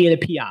with it being a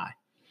PI.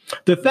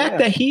 The fact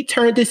that he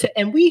turned his head,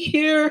 and we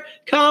hear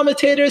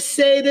commentators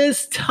say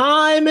this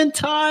time and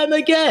time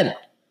again.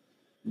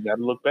 You got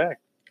to look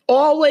back.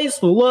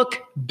 Always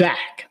look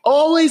back.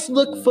 Always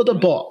look for the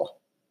ball.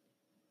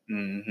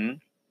 Mm-hmm.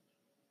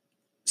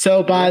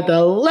 So by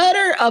the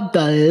letter of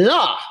the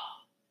law,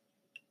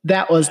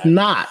 that was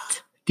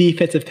not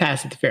defensive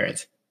pass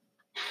interference.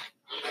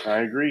 I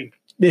agree.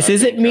 This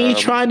isn't me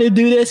trying to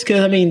do this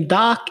because,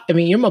 Doc,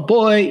 you're my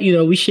boy.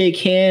 We shake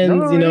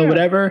hands,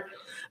 whatever.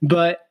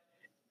 But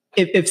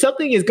if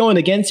something is going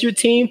against your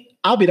team,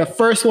 I'll be the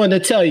first one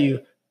to tell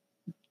you,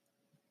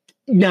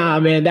 nah,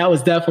 man, that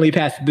was definitely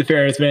pass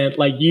interference, man.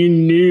 Like, you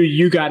knew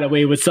you got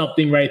away with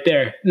something right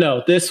there.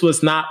 No, this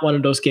was not one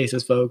of those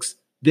cases, folks.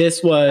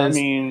 This was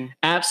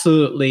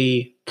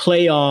absolutely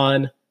play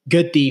on,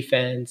 good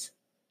defense,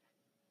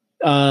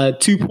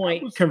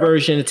 2-point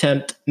conversion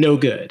attempt, no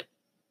good.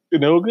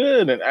 No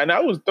good. And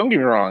don't get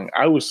me wrong,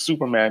 I was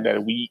super mad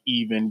that we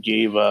even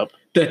gave up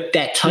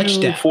that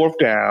touchdown. 4th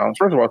downs.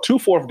 First of all, 2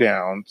 4th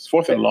downs,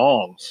 4th and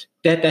longs.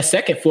 That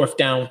second 4th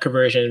down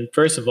conversion,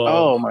 first of all.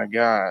 Oh, my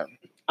God.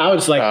 I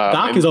was like,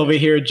 Doc is over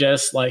here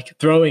just like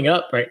throwing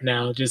up right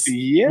now, just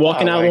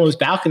walking out on his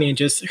balcony and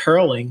just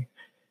hurling,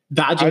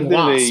 dodging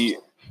wasps.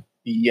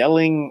 A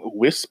yelling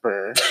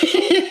whisper,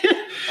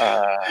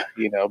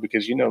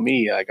 because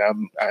me, like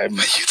I'm. Are you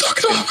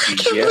talking about? I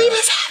can't believe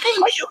this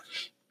happened.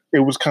 It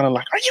was kind of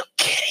like, are you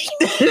kidding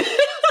me? Are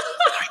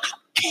you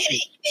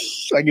kidding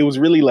me? Like it was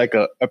really like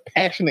a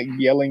passionate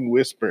yelling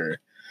whisper.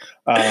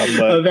 But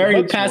a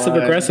very passive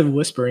aggressive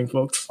whispering,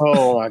 folks.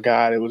 Oh my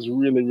God, it was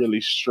really, really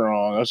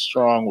strong. A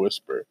strong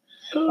whisper.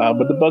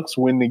 But the Bucks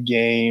win the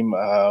game.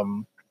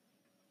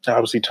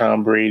 Obviously,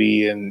 Tom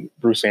Brady and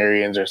Bruce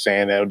Arians are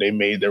saying that they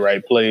made the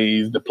right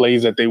plays. The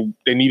plays that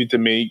they needed to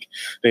make,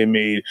 they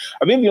made.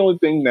 I think the only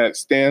thing that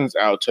stands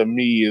out to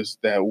me is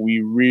that we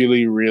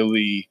really,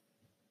 really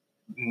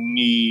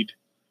need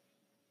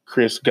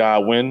Chris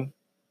Godwin.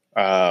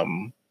 I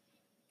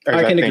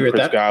can agree with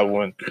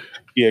that.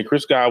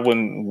 Chris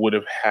Godwin would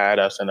have had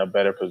us in a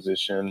better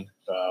position.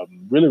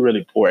 Really,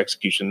 really poor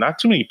execution. Not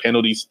too many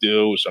penalties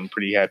still, which I'm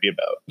pretty happy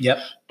about. Yep.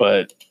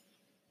 But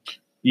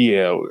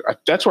yeah,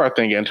 that's where I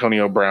think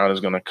Antonio Brown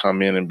is going to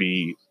come in and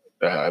be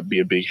a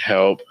big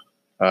help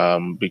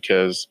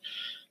because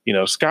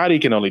Scotty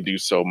can only do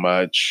so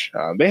much.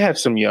 They had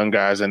some young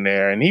guys in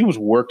there, and he was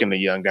working the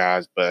young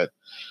guys, but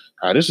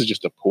this is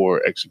just a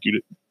poor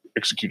executed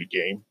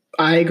game.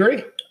 I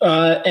agree.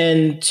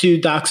 And to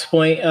Doc's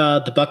point,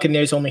 the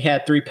Buccaneers only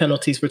had 3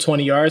 penalties for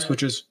 20 yards,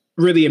 which was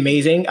really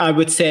amazing. I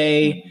would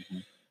say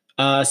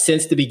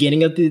since the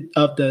beginning of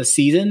the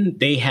season,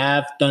 they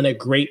have done a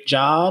great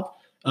job.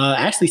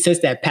 Actually, since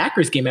that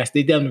Packers game,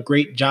 they've done a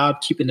great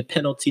job keeping the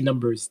penalty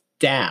numbers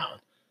down.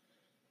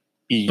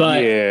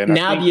 But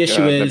now the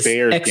issue is the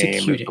Bears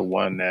executing. Game is the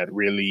one that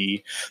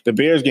really, the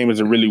Bears game is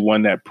a really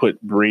one that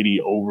put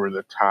Brady over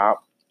the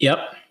top. Yep.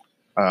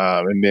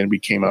 And then we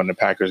came out in the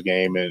Packers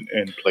game and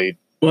played.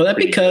 Well, that's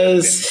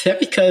because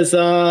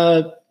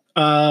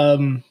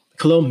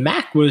Khalil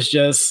Mack was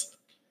just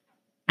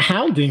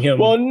hounding him.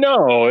 Well,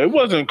 no, it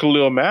wasn't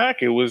Khalil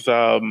Mack. It was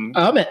I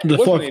meant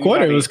the fourth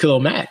quarter. It was Khalil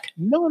Mack.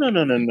 No.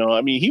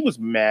 I mean, he was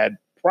mad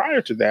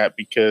prior to that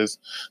because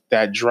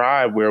that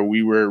drive where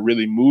we were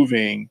really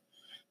moving,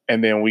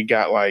 and then we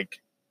got like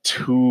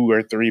 2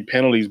 or 3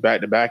 penalties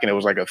back to back, and it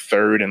was like a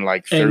third and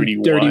like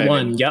 31.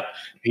 31, yep.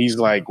 He's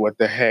like, what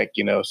the heck,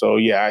 you know? So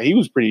yeah, he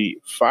was pretty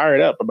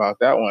fired up about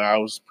that one. I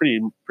was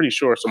pretty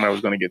sure somebody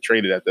was going to get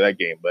traded after that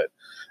game, but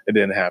it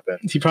didn't happen.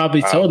 He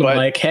probably told him,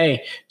 like,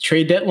 hey,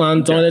 trade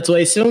deadline's on its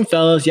way soon,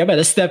 fellas. Y'all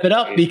better step it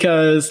up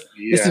because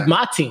this is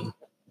my team.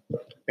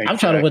 Exactly. I'm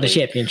trying to win the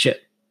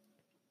championship.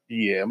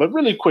 Yeah, but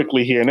really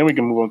quickly here, and then we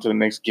can move on to the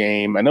next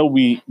game. I know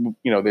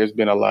there's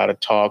been a lot of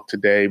talk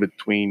today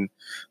between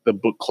the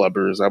book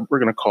clubbers. We're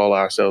going to call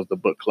ourselves the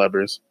book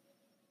clubbers.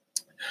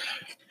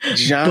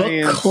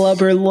 Giants. Book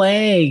clubber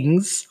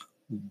Langs.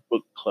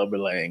 Book clubber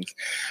Langs.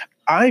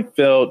 I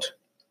felt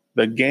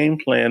the game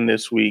plan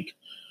this week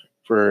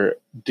for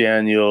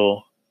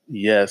Daniel,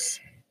 yes,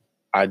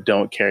 I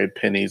don't carry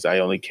pennies. I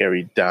only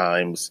carry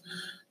dimes.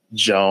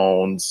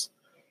 Jones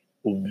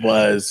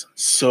was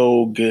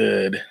so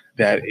good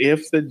that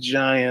if the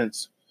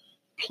Giants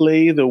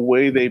play the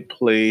way they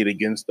played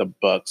against the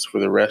Bucks for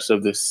the rest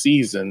of the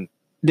season,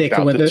 they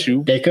can win the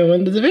division.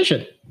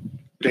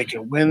 They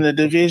can win the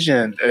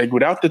division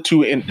without the two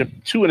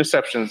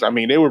interceptions. I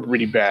mean, they were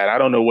pretty bad. I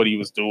don't know what he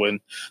was doing,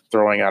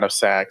 throwing out of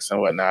sacks and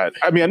whatnot.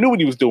 I mean, I knew what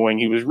he was doing.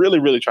 He was really,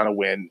 really trying to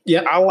win.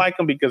 Yeah, I like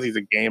him because he's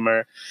a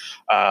gamer,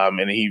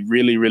 and he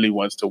really, really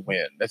wants to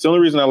win. That's the only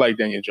reason I like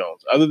Daniel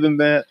Jones. Other than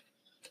that,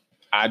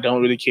 I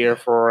don't really care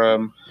for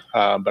him.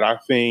 But I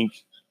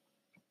think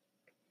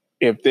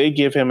if they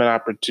give him an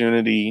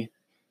opportunity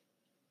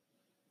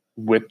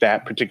with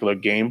that particular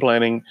game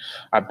planning,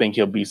 I think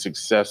he'll be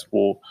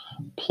successful.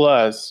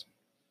 Plus,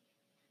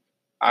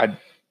 I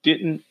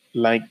didn't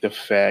like the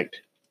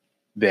fact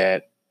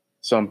that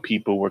some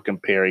people were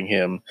comparing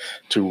him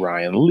to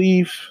Ryan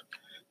Leaf,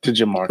 to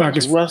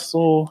Jamarcus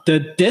Russell. The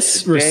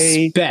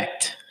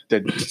disrespect.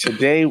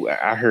 Today,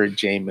 I heard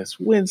Jameis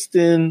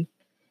Winston.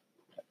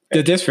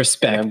 The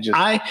disrespect.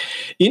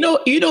 You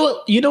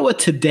know what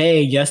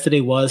today and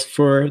yesterday was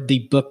for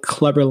the book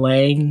clubber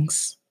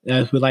Langs,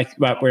 as we're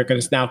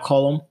going to now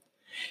call them.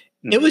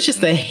 It was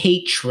just a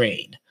hate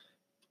trade,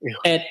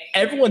 and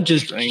everyone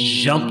just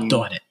jumped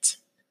on it.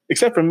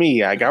 Except for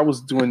me, like I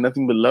was doing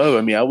nothing but love.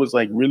 I mean, I was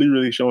like really,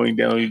 really showing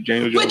down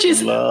James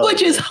Jones' love,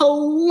 which is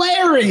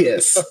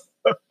hilarious.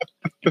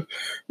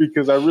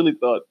 Because I really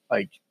thought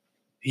like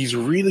he's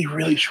really,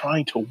 really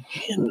trying to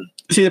win.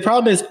 See, the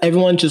problem is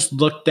everyone just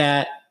looked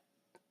at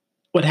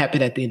what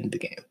happened at the end of the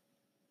game.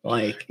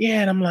 Like,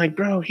 yeah, and I'm like,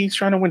 bro, he's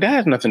trying to win. That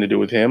has nothing to do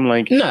with him.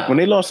 Like, no. When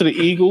they lost to the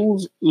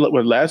Eagles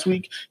last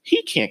week,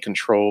 he can't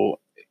control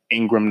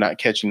Ingram not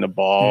catching the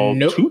ball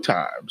 2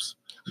 times.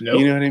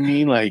 Nope. You know what I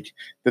mean? Like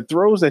the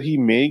throws that he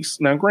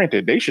makes. Now,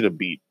 granted, they should have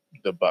beat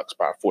the Bucks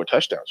by 4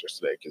 touchdowns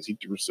yesterday because he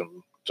threw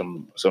some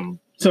brilliant,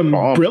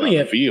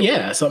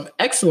 some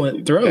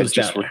excellent throws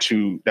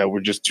that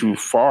were just too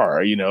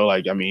far. You know,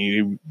 like I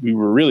mean, we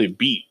were really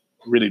beat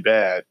really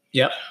bad.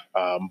 Yep.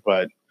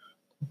 But.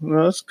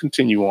 Well, let's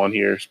continue on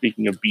here.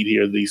 Speaking of beat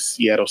here, the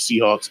Seattle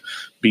Seahawks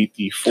beat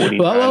the 49ers.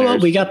 Well,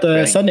 we got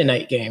the Sunday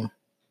night game.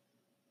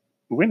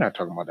 We're not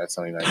talking about that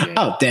Sunday night game.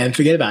 Oh, damn,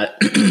 forget about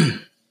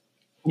it.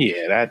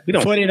 Yeah, that we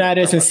don't.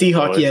 49ers and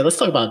Seahawks. Yeah, let's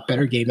talk about a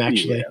better game,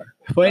 actually.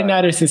 Yeah.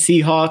 49ers and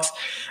Seahawks.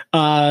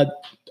 A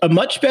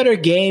much better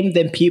game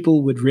than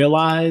people would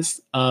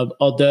realize.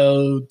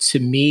 Although, to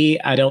me,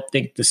 I don't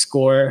think the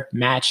score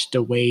matched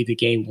the way the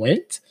game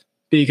went.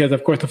 Because,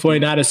 of course, the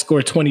 49ers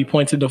scored 20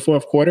 points in the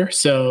fourth quarter.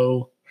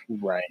 So,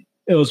 right.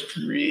 It was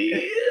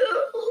really...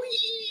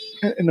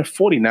 And the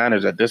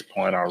 49ers at this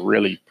point are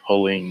really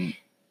pulling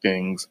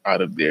things out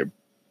of their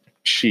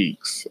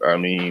cheeks. I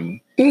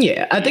mean...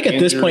 Yeah, I think at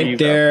this point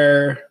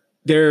they're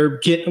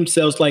getting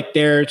themselves like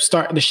they're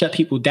starting to shut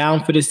people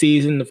down for the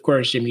season. Of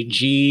course, Jimmy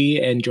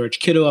G and George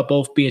Kittle are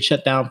both being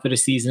shut down for the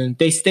season.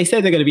 They said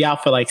they're going to be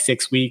out for like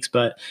 6 weeks,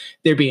 but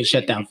they're being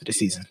shut down for the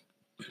season.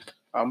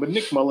 But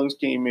Nick Mullins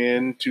came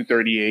in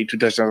 238, 2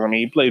 touchdowns. I mean,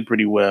 he played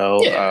pretty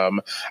well. Yeah.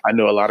 I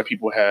know a lot of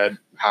people had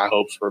high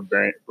hopes for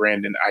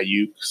Brandon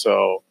Ayuk,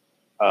 so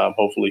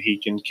hopefully he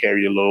can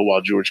carry a load while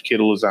George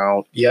Kittle is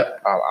out.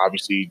 Yep.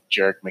 Obviously,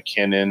 Jerick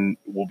McKinnon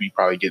will be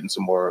probably getting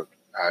some more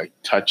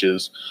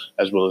touches,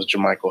 as well as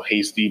Jermichael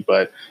Hasty.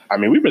 But, I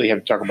mean, we really have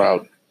to talk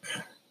about,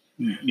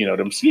 you know,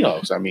 them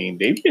Seahawks. I mean,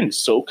 they've been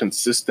so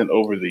consistent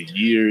over the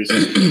years,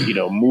 you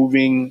know,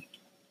 moving –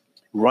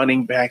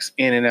 running backs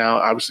in and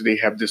out. Obviously, they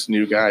have this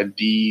new guy,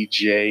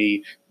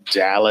 DJ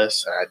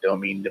Dallas. I don't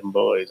mean them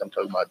boys. I'm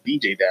talking about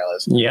DJ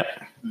Dallas. Yeah.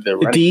 The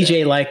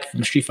DJ like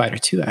from Street Fighter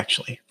 2,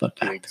 actually.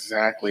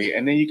 Exactly.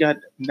 And then you got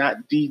not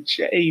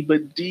DJ,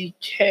 but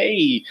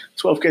DK.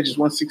 12 catches,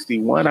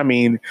 161. I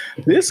mean,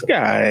 this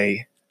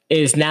guy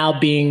is now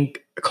being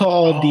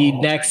called the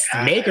next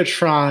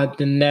Megatron,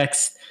 the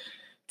next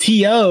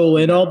T.O.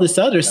 and all this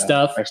other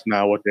stuff. That's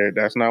not what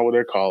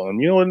they're calling him.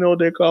 You don't know what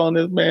they're calling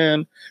this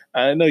man.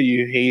 I know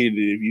you hated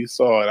it if you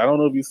saw it. I don't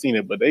know if you've seen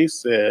it, but they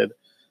said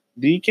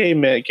DK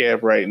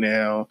Metcalf right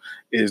now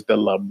is the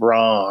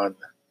LeBron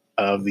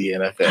of the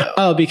NFL.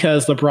 Oh,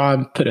 because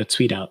LeBron put a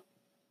tweet out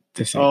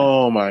to say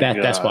God.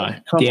 That's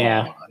why. Come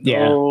yeah. on.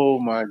 Yeah. Oh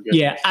my goodness.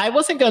 Yeah. I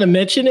wasn't going to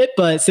mention it,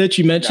 but since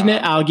you mentioned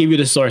it, I'll give you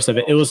the source of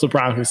it. It was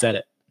LeBron who said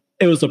it.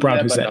 It was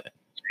LeBron who said it.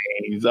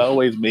 He's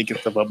always making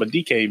stuff up. But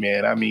DK,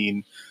 man, I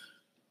mean,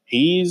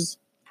 he's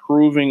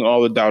proving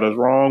all the doubters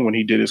wrong when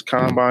he did his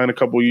combine a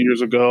couple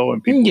years ago.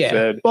 And people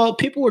said, well,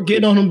 people were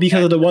getting on him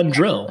because of the one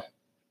drill.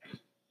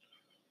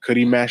 Could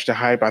he match the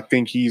hype? I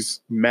think he's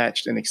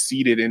matched and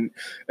exceeded. And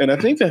I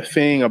think the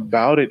thing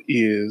about it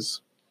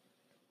is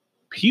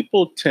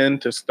people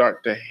tend to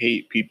start to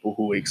hate people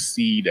who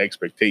exceed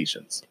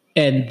expectations.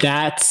 And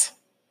that's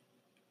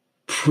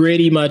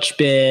pretty much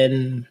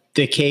been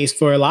the case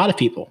for a lot of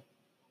people.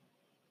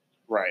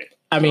 Right.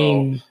 I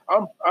mean,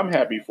 I'm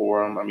happy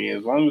for him. I mean,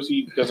 as long as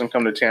he doesn't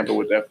come to Tampa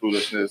with that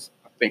foolishness,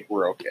 I think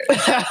we're okay.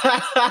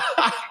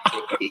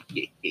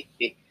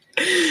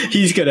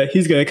 He's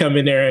gonna come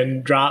in there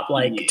and drop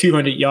like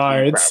 200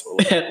 yards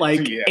at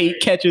like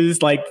 8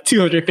 catches, like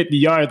 250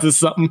 yards or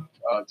something.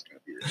 Oh, it's gonna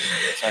be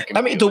ridiculous.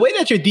 I mean, the way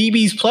that your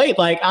DBs played,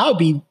 like I'll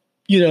be,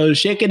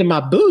 shaking in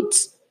my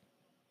boots.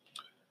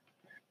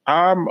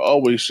 I'm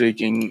always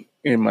shaking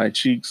in my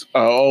cheeks.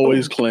 I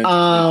always clench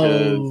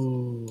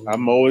because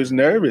I'm always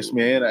nervous,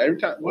 man. Every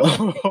time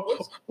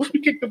once we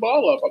kick the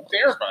ball off, I'm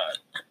terrified.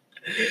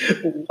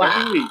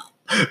 Wow.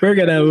 We're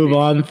going to move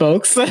on,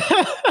 folks.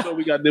 So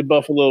we got the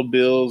Buffalo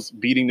Bills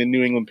beating the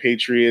New England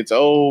Patriots.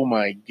 Oh,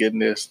 my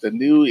goodness. The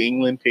New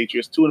England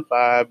Patriots,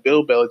 2-5.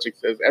 Bill Belichick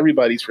says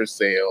everybody's for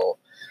sale.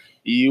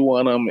 You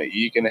want them,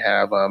 you can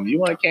have them. You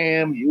want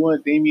Cam, you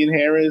want Damian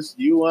Harris,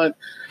 you want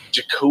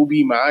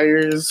Jacoby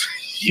Myers,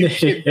 you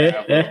can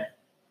have them.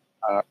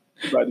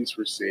 Everybody's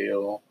for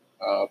sale.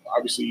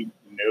 Obviously,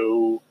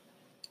 no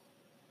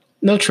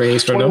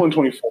trades for them.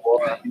 21-24.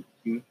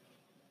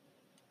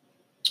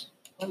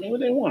 I mean, what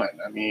they want.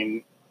 I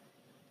mean,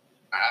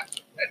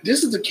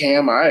 this is the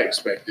Cam I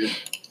expected.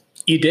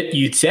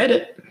 You said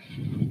it.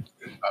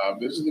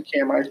 This is the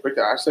Cam I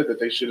expected. I said that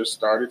they should have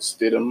started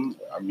Stidham.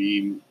 I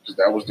mean, because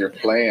that was their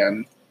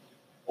plan.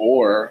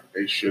 Or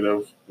they should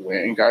have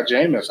went and got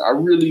Jameis. I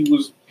really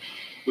was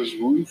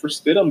rooting for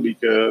Stidham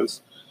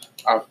because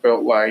I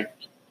felt like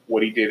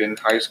what he did in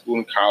high school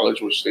and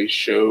college, which they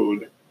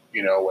showed,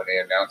 when they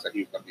announced that he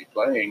was going to be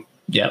playing.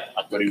 Yeah,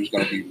 I thought he was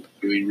going to be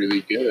really,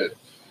 really good.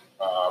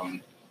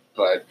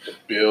 But the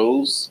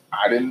Bills,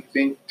 I didn't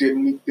think did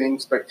anything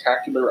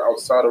spectacular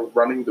outside of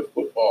running the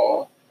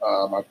football.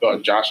 I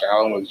thought Josh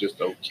Allen was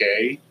just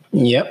okay.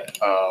 Yep.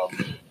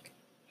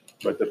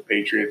 But the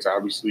Patriots,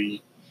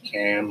 obviously,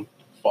 Cam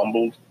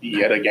fumbled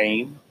yet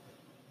again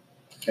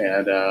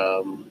and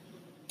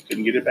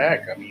couldn't get it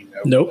back. I mean,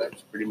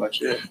 that's pretty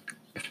much it.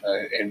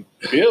 And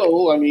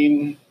Bill, I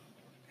mean,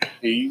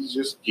 he's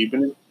just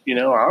keeping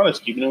it,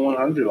 honest, keeping it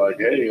 100. Like,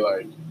 hey,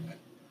 like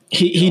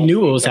he knew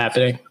what was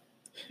happening.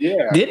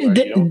 Yeah.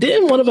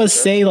 Didn't one of us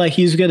say like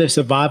he's going to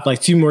survive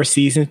like 2 more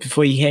seasons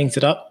before he hangs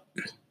it up?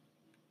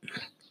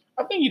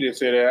 I think he did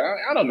say that.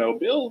 I don't know.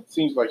 Bill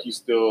seems like he's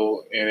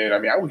still in it. I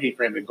mean, I would hate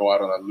for him to go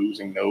out on a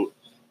losing note.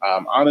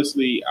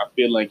 Honestly, I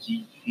feel like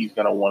he's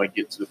going to want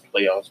to get to the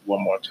playoffs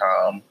one more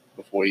time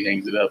before he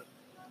hangs it up.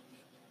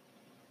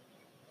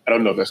 I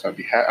don't know if that's going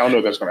to I don't know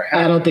if that's going to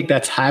happen. I don't think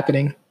that's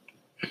happening.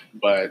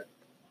 But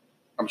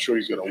I'm sure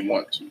he's going to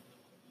want to.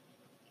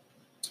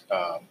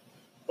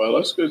 But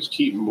let's just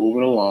keep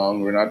moving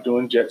along. We're not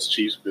doing Jets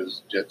Chiefs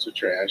because Jets are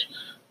trash.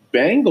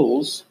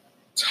 Bengals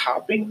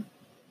topping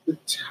the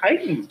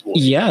Titans. Boys.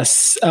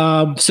 Yes.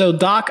 So,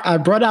 Doc, I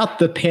brought out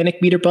the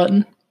panic meter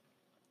button.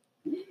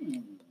 Ooh,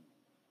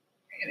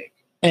 panic.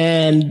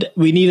 And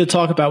we need to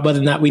talk about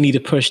whether or not we need to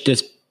push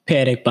this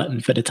panic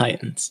button for the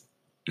Titans.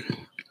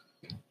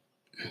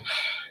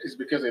 It's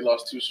because they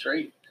lost 2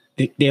 straight.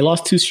 They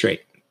lost 2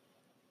 straight.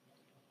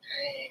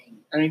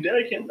 I mean,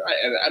 Derrick Henry.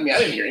 I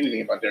didn't hear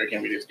anything about Derrick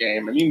Henry this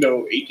game. I mean,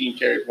 18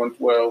 carries,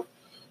 112.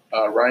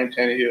 Ryan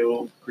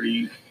Tannehill,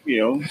 pretty,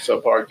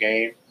 subpar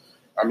game.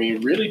 I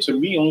mean, really, to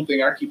me, the only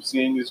thing I keep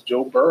seeing is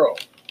Joe Burrow.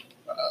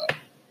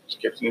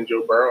 Just kept seeing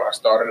Joe Burrow. I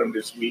started him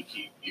this week.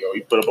 He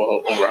put up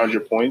over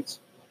 100 points.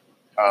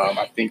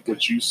 I think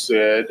what you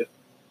said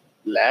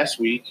last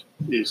week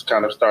is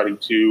kind of starting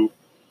to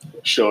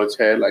show its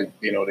head. Like,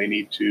 they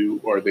need to,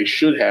 or they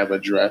should have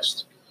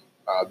addressed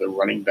the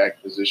running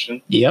back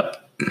position.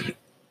 Yep.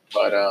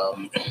 But,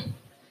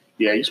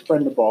 he's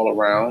spreading the ball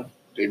around.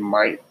 They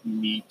might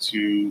need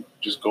to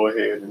just go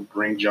ahead and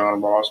bring John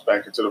Ross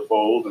back into the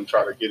fold and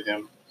try to get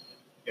him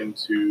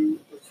into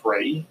the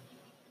fray.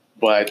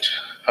 But,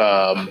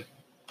 the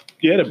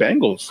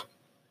Bengals.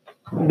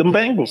 The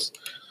Bengals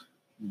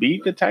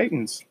beat the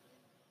Titans.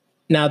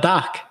 Now,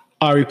 Doc,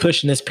 are we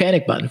pushing this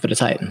panic button for the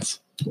Titans?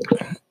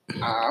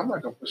 I'm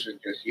not going to push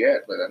it just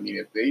yet. But, I mean,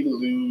 if they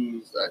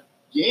lose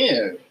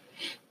again,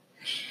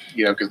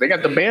 because they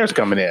got the Bears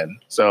coming in.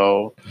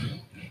 So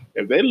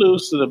if they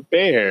lose to the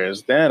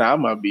Bears, then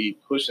I'm going to be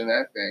pushing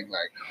that thing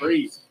like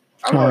crazy.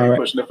 I'm already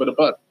pushing it for the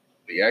Bucks,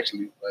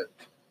 actually. But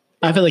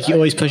I feel like you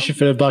always push it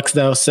for the Bucks,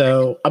 though,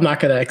 so I'm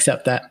not going to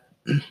accept that.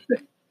 But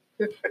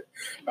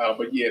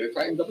yeah, the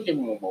Titans, I'm going to give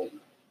them one more.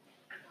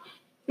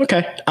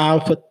 Okay,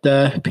 I'll put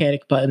the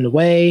panic button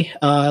away.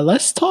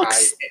 Let's talk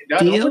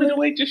Don't put it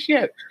away just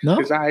yet. No?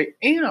 Because I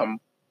am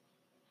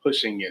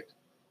pushing it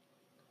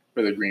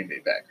for the Green Bay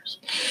Packers.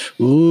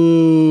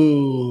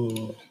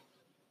 Ooh.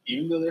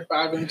 Even though they're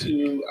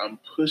 5-2, I'm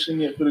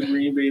pushing it for the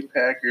Green Bay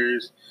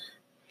Packers.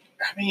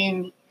 I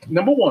mean,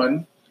 number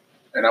one,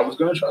 and I was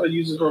going to try to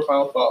use this for a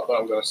final thought, but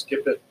I'm going to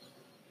skip it.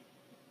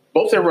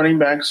 Both their running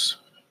backs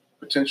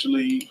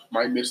potentially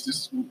might miss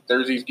this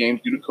Thursday's game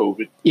due to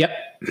COVID. Yep.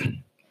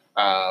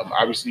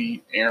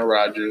 Obviously, Aaron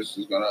Rodgers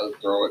is going to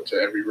throw it to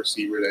every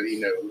receiver that he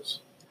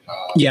knows.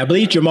 I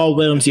believe Jamal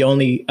Williams the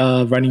only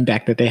running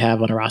back that they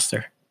have on the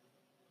roster.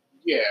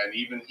 Yeah, and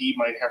even he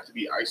might have to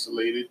be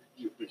isolated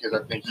because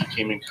I think he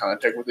came in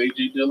contact with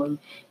A.J. Dillon.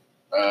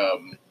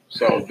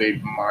 So they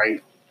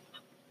might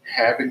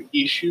have an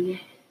issue.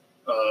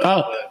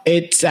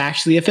 It's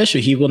actually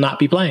official. He will not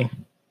be playing.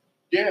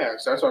 Yeah,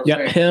 so that's what I'm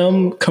saying.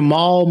 Him,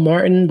 Kamal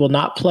Martin will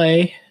not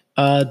play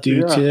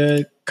due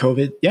to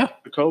COVID. Yeah.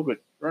 The COVID,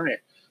 right.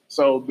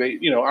 So they,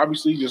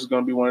 obviously this is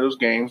going to be one of those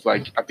games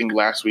like I think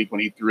last week when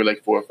he threw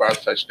like 4 or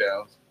 5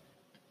 touchdowns.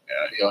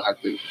 He'll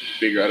have to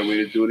figure out a way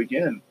to do it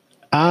again.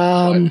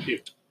 I'm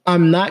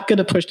not going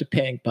to push the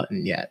panic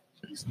button yet.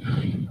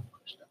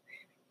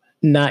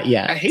 Not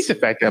yet. I hate the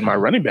fact that my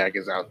running back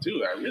is out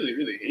too. I really,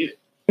 really hate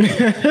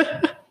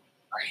it.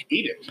 I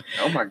hate it.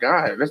 Oh my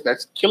God.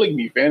 That's killing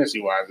me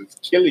fantasy wise. It's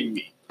killing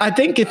me. I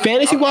think if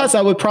fantasy wise,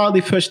 I would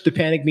probably push the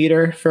panic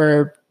meter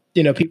for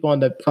people on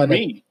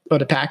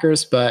the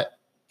Packers, but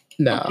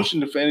no. I'm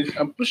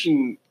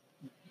pushing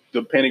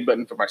the panic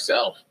button for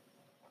myself.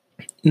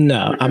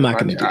 No, I'm not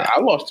going to do that. I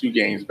lost 2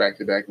 games back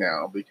to back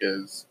now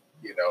because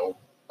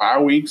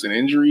 5 weeks and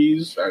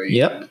injuries. I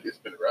mean, It's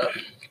been rough.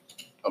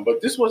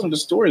 But this wasn't the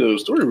story, though. The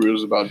story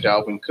was about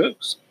Dalvin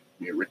Cook's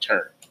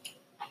return.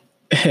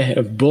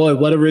 Boy,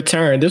 what a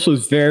return. This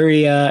was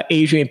very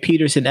Adrian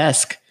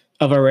Peterson-esque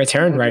of a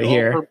return right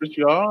here. All-purpose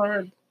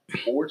yard,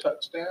 4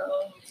 touchdowns.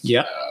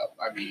 Yeah.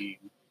 I mean,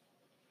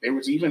 there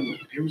was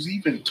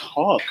even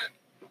talk,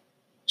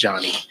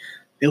 Johnny.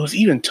 There was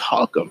even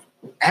talk of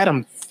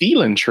Adam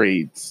Thielen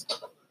trades.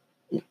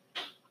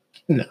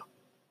 No.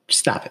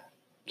 Stop it.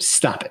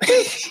 Stop it.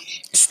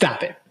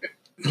 Stop it.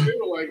 They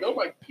were like, oh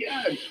my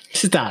God.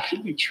 Stop.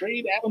 Should we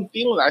trade Adam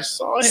Thielen? I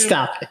saw him.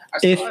 Stop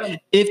it.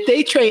 If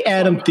they trade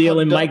Adam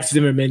Thielen, Mike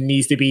Zimmerman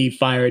needs to be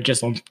fired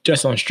just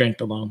on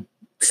strength alone.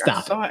 Stop.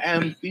 I saw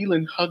Adam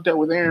Thielen hugged up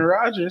with Aaron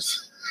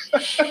Rodgers.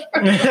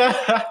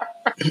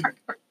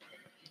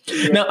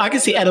 Now, I can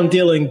see Adam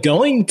Thielen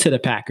going to the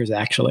Packers,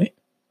 actually.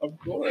 Of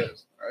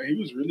course. He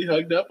was really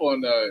hugged up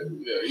on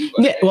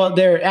well,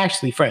 they're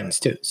actually friends,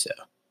 too, so.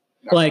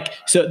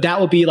 So that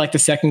would be like the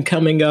second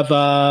coming of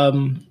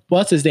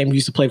what's his name? Who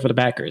used to play for the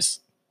Packers?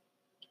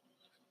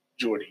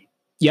 Jordy.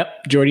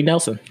 Yep, Jordy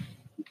Nelson.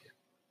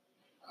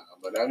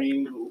 But I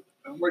mean,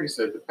 like I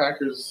said, the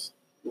Packers.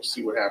 We'll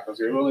see what happens.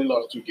 They only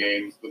lost 2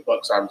 games. The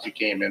Bucks obviously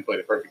came in, played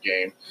a perfect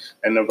game,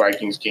 and the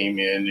Vikings came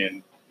in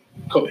and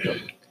cooked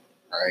them.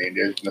 I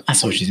mean, I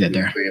saw what you said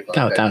there.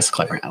 That was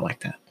clever. I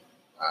like that.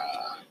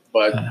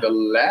 But the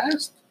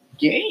last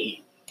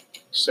game,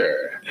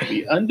 sir,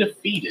 the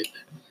undefeated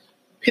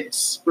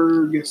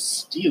Pittsburgh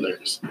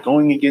Steelers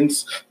going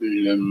against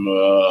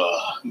Lamar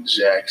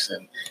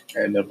Jackson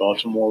and the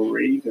Baltimore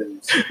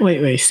Ravens.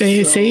 Wait.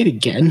 Say it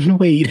again.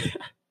 Wait.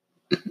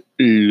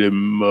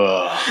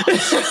 Lamar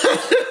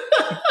Jackson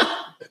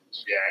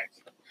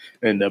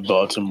and the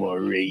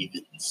Baltimore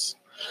Ravens.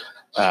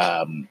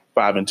 5-2,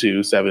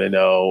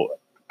 7-0.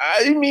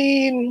 I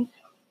mean,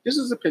 this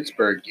is a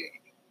Pittsburgh game.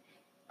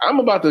 I'm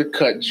about to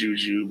cut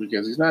Juju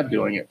because he's not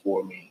doing it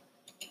for me.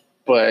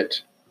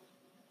 But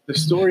the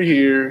story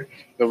here,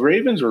 the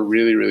Ravens were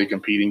really, really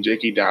competing.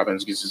 J.K.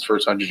 Dobbins gets his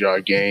first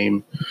 100-yard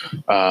game.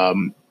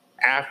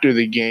 After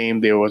the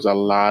game, there was a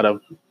lot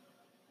of,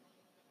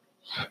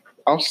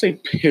 I'll say,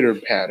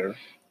 pitter-patter.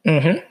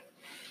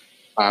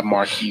 Mm-hmm.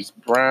 Marquise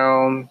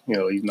Brown,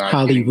 he's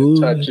not getting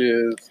the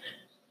touches.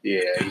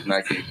 Yeah, he's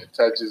not getting the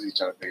touches. He's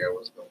trying to figure out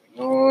what's going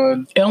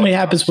on. It only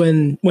happens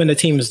when the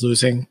team is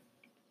losing.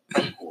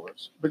 Of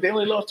course. But they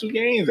only lost 2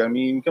 games. I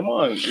mean, come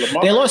on.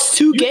 Lamar, they lost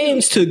 2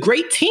 games to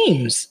great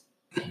teams.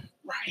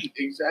 Right,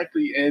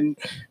 exactly. And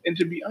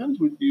to be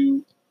honest with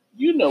you,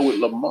 with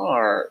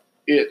Lamar,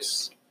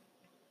 it's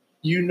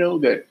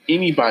that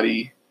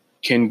anybody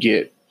can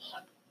get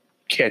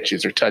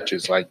catches or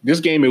touches. Like this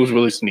game, it was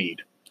Willie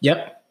Snead.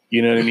 Yep.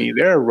 You know what I mean?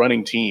 They're a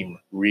running team,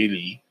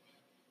 really.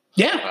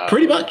 Yeah,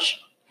 pretty much.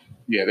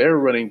 Yeah, they're a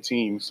running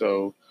team,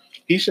 so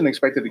he shouldn't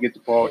expect to get the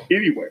ball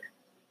anywhere.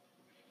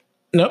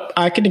 Nope,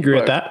 I can agree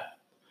with that.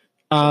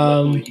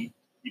 He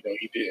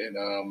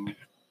didn't,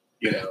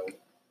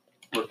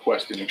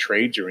 request any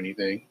trades or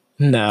anything.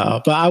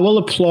 No, but I will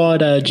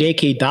applaud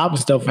J.K.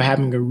 Dobbins, though, for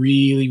having a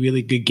really,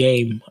 really good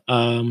game.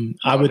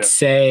 I would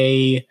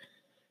say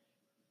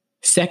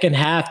second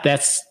half,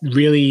 that's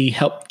really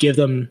helped give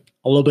them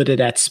a little bit of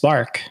that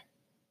spark.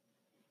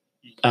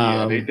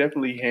 Yeah, they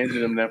definitely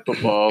handed him that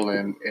football,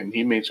 and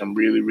he made some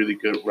really, really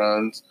good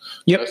runs.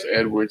 Yep. Gus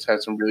Edwards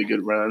had some really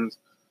good runs.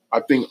 I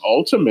think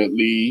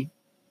ultimately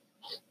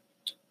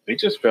they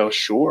just fell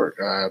short.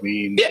 I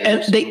mean, Yeah,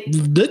 and they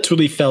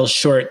literally fell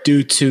short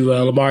due to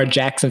Lamar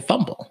Jackson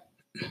fumble.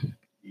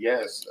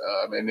 Yes,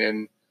 and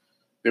then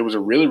there was a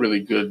really,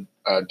 really good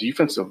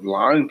defensive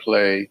line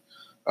play.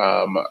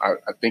 I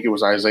think it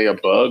was Isaiah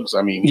Buggs.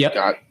 I mean,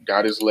 Yep.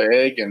 got his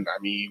leg, and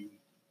I mean,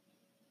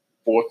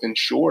 4th and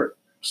short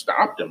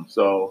stopped him.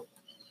 So,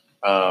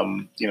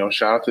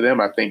 shout out to them.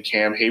 I think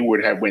Cam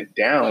Hayward had went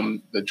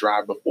down the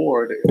drive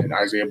before, and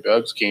Isaiah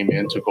Buggs came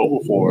in, took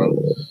over for him,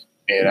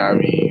 and I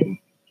mean,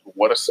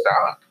 what a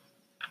stop!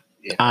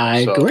 I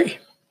agree.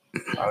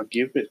 I'll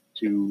give it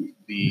to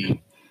the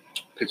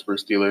Pittsburgh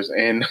Steelers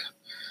and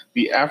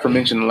the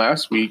aforementioned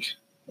last week,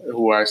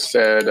 who I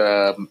said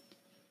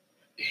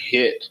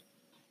hit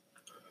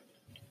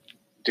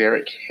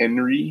Derrick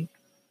Henry.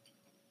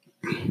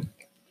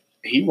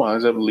 He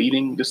winds up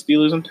leading the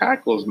Steelers in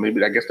tackles.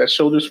 Maybe I guess that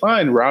shoulder's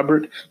fine.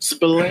 Robert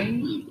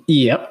Spillane.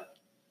 Yep.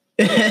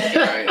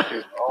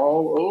 Is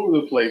all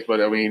over the place,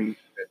 but I mean,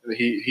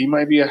 he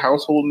might be a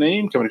household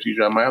name coming to the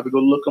future. I might have to go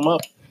look him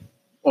up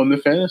on the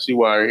fantasy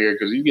wire here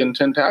because he's getting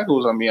 10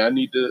 tackles. I mean, I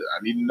need to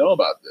know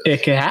about this.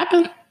 It can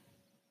happen.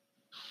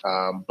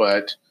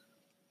 But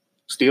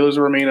Steelers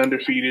remain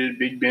undefeated.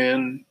 Big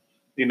Ben,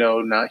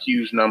 not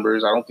huge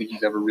numbers. I don't think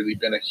he's ever really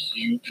been a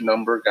huge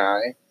number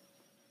guy.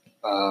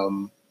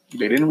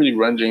 They didn't really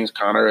run James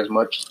Conner as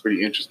much. It's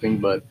pretty interesting.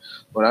 But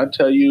when I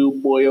tell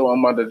you, boyo,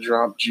 I'm about to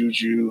drop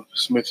Juju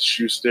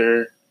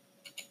Smith-Schuster,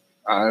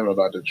 I'm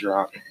about to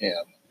drop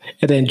him.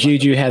 And then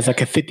Juju has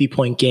like a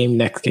 50-point game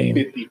next game.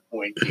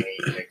 50-point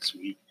game next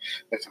week.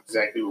 That's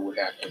exactly what would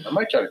happen. I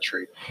might try to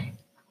trade him.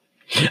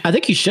 I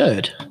think you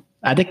should.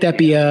 I think that'd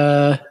be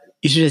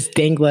you should just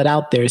dangle it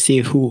out there, see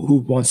if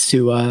who wants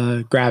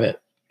to grab it.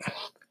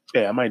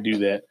 Yeah, I might do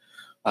that.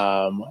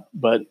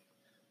 But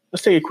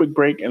let's take a quick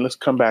break and let's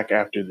come back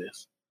after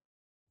this.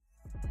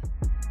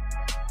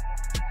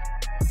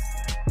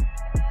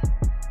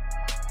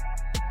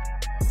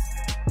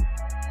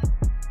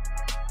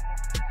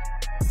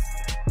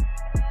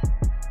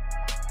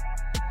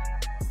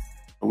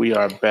 We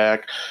are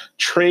back.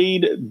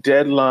 Trade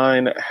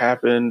deadline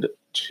happened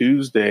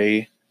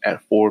Tuesday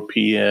at 4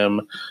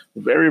 p.m.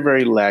 Very,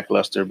 very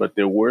lackluster, but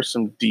there were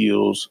some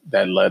deals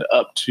that led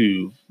up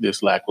to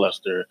this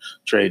lackluster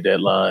trade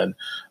deadline.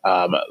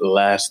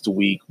 Last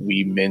week,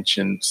 we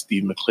mentioned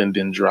Steve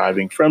McClendon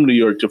driving from New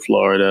York to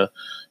Florida,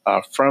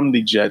 from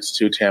the Jets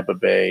to Tampa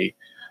Bay.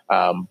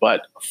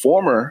 But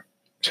former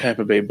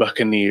Tampa Bay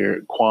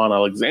Buccaneer Quan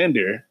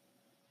Alexander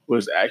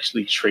was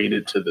actually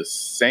traded to the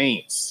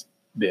Saints.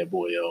 There,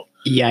 boyo.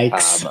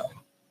 Yikes.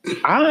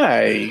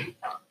 I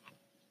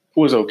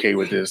was okay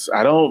with this.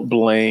 I don't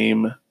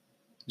blame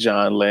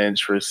John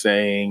Lynch for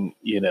saying,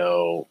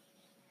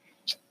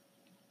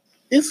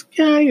 this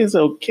guy is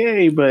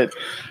okay, but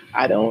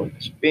I don't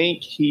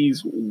think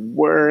he's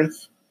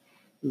worth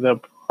the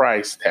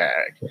price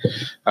tag.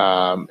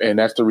 And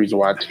that's the reason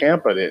why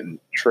Tampa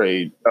didn't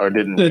trade or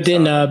didn't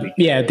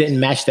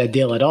match that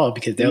deal at all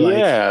because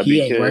they're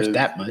he ain't worth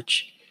that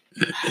much.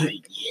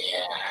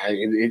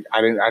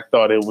 I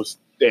thought it was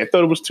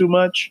too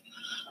much.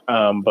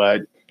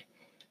 But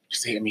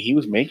see, I mean, he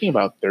was making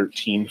about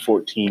 13,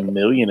 14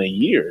 million a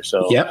year.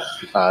 So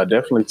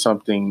definitely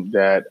something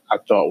that I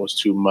thought was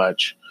too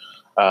much.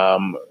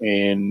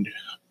 And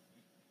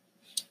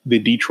the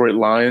Detroit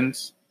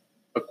Lions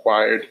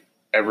acquired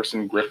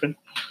Everson Griffin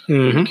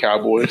from the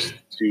Cowboys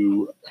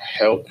to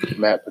help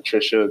Matt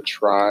Patricia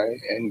try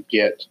and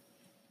get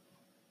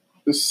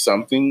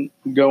something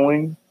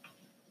going.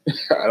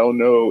 I don't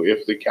know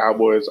if the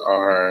Cowboys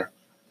are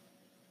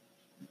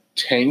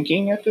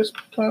tanking at this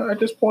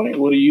point.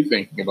 What are you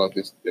thinking about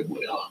this?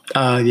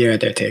 Yeah,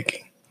 they're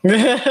tanking. I'm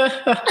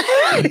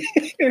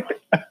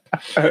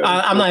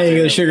not even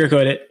going to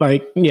sugarcoat it.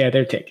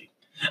 They're tanking.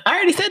 I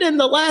already said in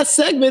the last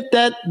segment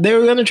that they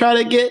were going to try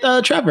to get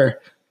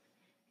Trevor.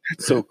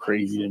 That's so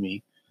crazy to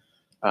me.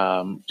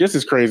 Just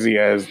as crazy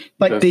as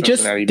they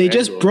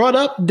just brought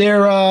up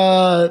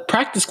their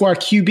practice squad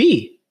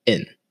QB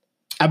in.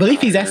 I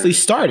believe he's actually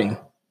starting.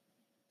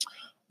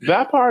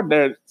 That part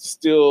that's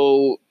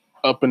still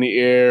up in the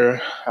air.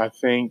 I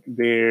think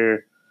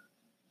they're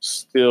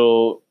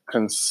still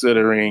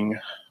considering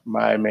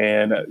my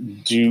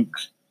man Duke.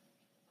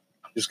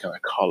 I'm just gonna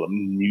call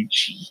him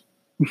Nucci.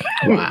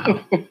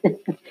 Wow.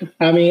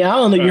 I mean, I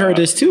don't know if you heard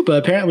this too,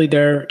 but apparently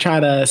they're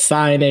trying to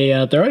sign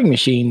a throwing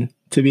machine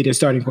to be their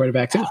starting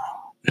quarterback too.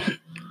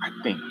 I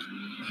think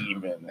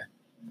even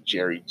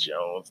Jerry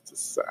Jones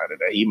decided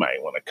that he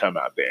might want to come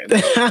out there.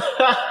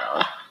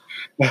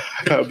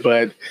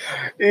 But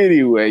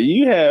anyway,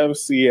 you have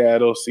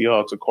Seattle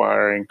Seahawks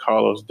acquiring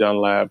Carlos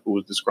Dunlap, who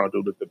was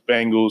disgruntled with the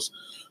Bengals.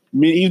 I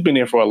mean, he's been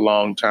there for a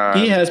long time.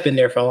 He has been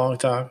there for a long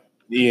time.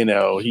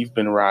 He's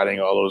been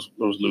riding all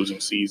those losing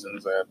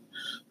seasons,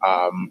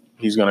 and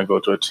he's going to go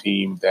to a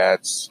team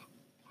that's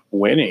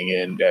winning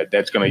and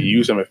that's going to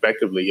use him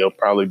effectively. He'll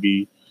probably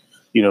be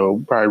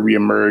probably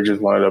reemerge as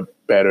one of the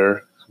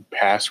better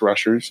pass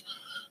rushers.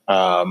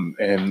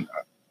 And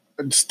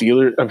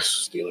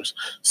Seahawks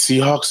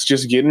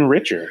just getting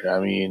richer. I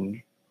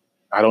mean,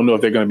 I don't know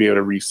if they're going to be able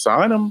to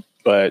re-sign him,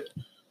 but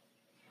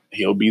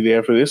he'll be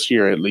there for this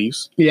year at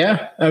least.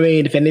 Yeah. I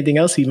mean, if anything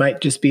else, he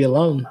might just be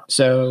alone.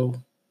 So,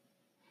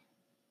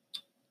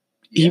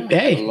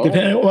 depending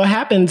on what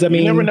happens, I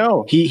mean, you never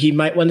know. He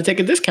might want to take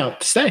a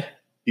discount to stay.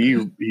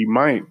 He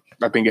might.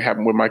 I think it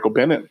happened with Michael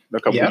Bennett a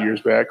couple of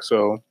years back.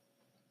 So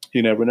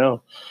you never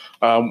know.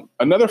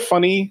 Another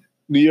funny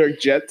New York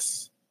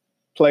Jets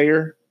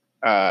player,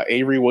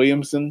 Avery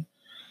Williamson.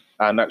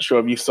 I'm not sure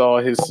if you saw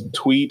his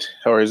tweet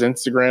or his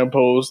Instagram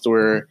post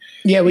where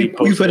we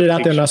put it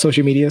out there on our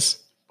social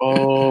medias.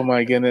 Oh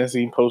my goodness.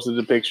 He posted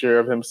a picture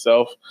of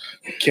himself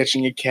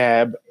catching a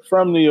cab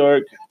from New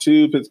York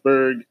to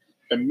Pittsburgh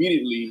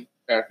immediately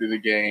after the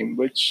game,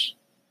 which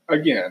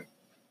again,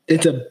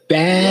 it's a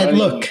bad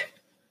look.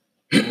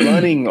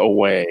 Running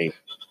away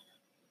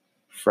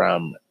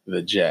from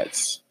the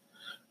Jets.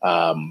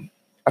 I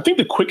think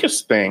the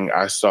quickest thing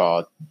I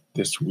saw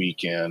this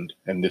weekend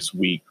and this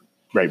week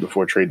right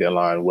before trade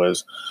deadline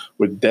was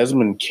with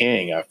Desmond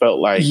King. I felt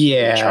like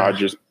the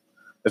Chargers,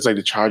 it's like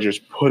the Chargers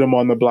put him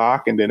on the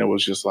block and then it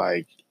was just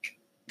like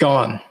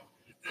gone.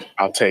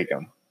 I'll take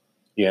him.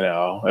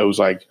 It was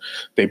like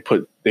they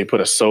put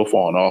a sofa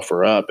on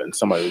offer up and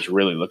somebody was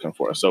really looking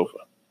for a sofa.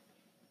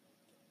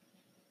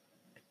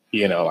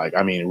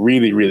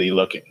 Really, really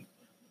looking.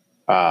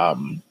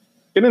 And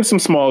then some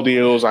small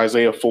deals.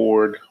 Isaiah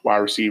Ford, wide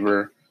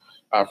receiver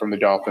from the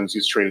Dolphins,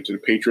 he's traded to the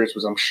Patriots.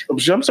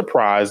 I'm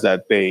surprised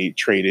that they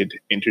traded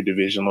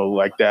interdivisional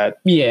like that.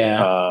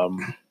 Yeah.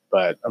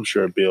 But I'm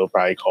sure Bill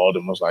probably called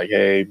him and was like,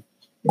 hey,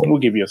 we'll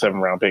give you a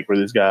 7th-round pick for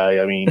this guy.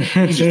 I mean,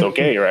 he's just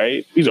okay,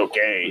 right? He's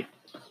okay.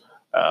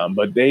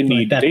 But they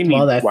need that's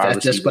wide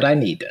just receiver. What I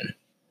need then.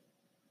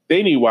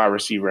 They need wide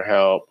receiver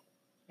help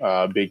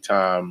big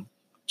time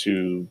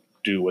to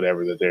do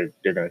whatever that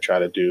they're going to try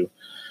to do.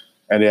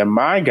 And then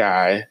my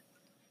guy,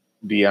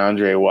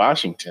 DeAndre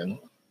Washington,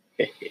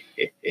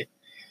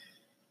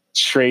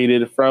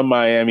 traded from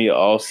Miami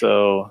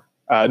also.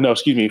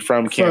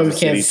 From Kansas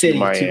City to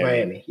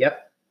Miami.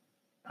 Yep.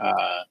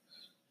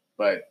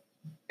 But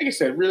like I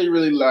said, really,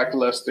 really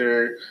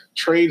lackluster.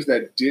 Trades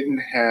that didn't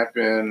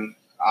happen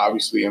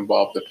obviously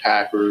involved the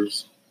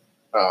Packers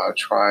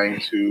trying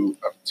to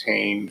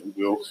obtain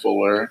Will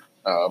Fuller.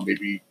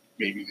 Maybe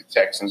the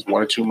Texans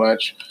wanted too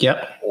much.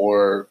 Yep.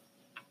 Or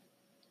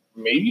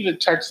maybe the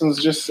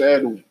Texans just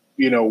said,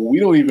 we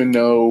don't even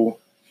know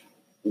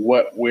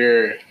what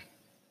we're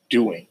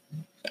doing.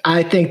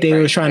 I think they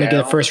were trying to get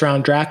a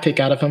 1st-round draft pick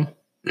out of him.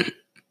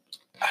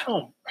 I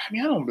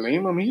don't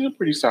blame him. He's a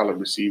pretty solid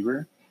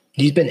receiver.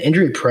 He's been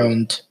injury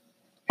prone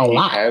a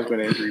lot. He has been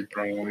injury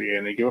prone,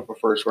 and they give up a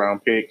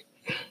 1st-round pick.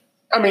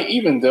 I mean,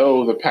 even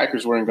though the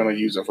Packers weren't going to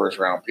use a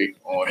 1st-round pick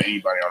on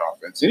anybody on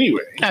offense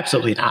anyway.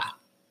 Absolutely not.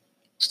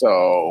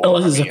 So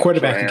unless it's a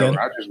quarterback Aaron again.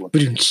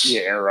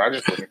 Aaron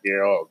Rodgers wasn't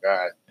here. Oh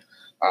God.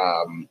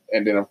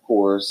 And then of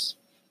course,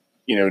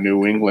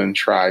 New England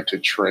tried to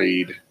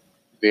trade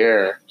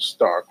their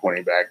star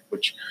cornerback,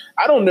 which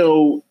I don't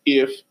know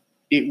if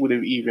it would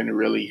have even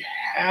really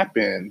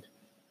happened,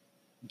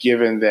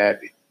 given that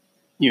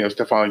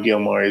Stephon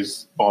Gilmore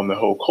is on the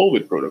whole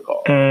COVID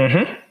protocol.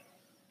 Mm-hmm.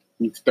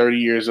 He's 30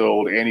 years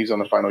old and he's on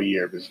the final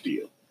year of his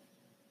deal,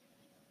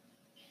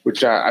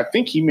 which I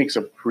think he makes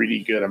a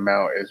pretty good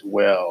amount as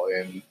well.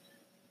 And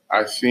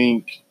I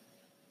think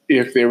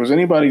if there was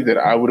anybody that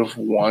I would have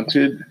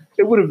wanted,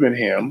 it would have been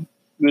him.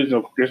 There's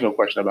no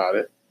question about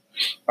it.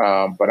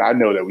 But I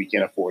know that we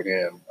can't afford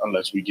him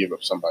unless we give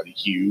up somebody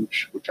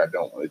huge, which I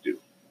don't want to do.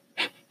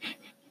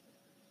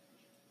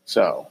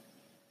 So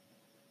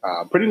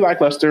pretty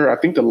lackluster. I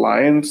think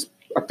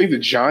the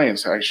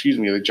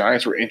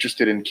Giants were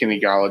interested in Kenny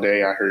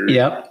Galladay, I heard.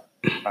 Yep.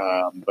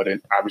 But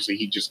obviously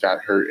he just got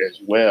hurt as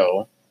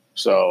well.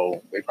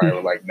 So they probably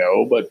were like,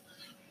 no. But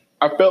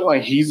I felt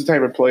like he's the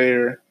type of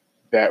player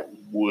that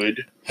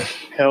would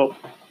help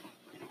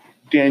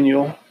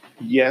Daniel.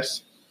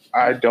 Yes,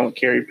 I don't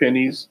carry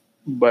pennies,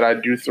 but I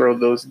do throw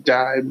those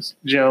dimes,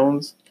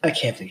 Jones. I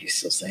can't believe you're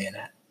still saying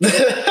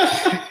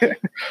that.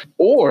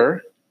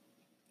 Or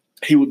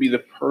he would be the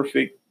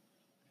perfect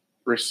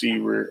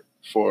receiver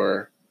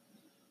for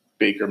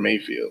Baker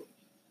Mayfield.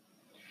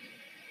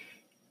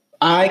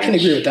 I can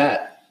agree with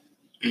that.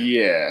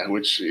 Yeah,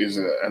 which is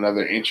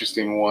another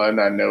interesting one.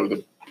 I know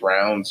the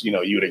Browns, you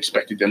would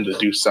expected them to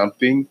do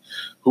something.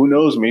 Who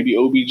knows? Maybe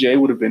OBJ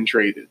would have been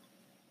traded.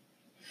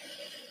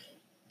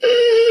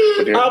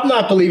 I'm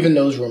not believing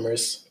those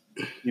rumors.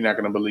 You're not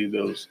going to believe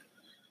those.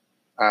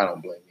 I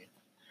don't blame you.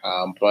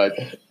 But,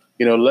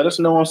 let us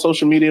know on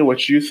social media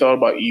what you thought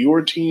about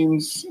your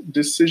team's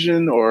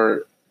decision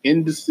or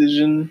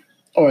indecision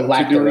or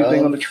lack to do anything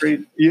thereof on the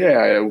trade.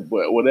 Yeah,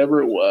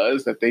 whatever it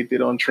was that they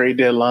did on trade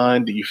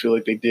deadline. Do you feel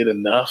like they did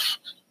enough?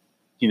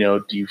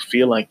 Do you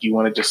feel like you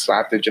want to just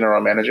slap the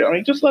general manager? I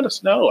mean, just let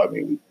us know. I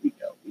mean, we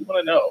want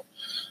to know.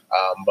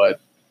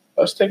 But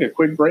let's take a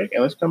quick break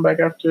and let's come back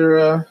after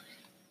a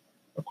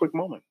quick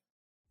moment.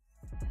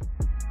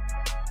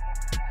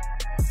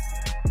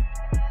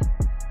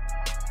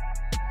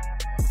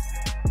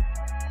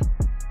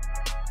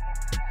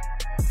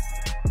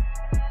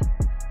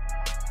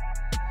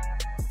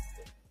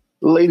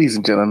 Ladies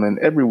and gentlemen,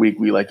 every week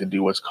we like to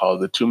do what's called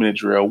the 2-minute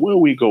drill, where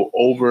we go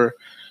over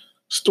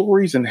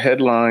stories and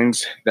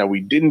headlines that we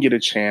didn't get a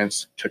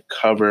chance to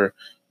cover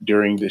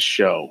during the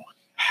show.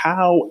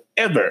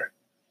 However,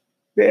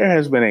 there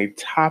has been a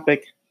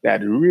topic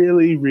that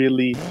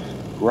really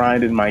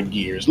grinded my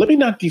gears. Let me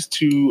knock these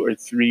 2 or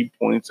 3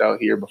 points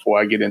out here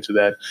before I get into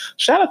that.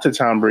 Shout out to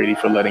Tom Brady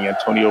for letting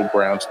Antonio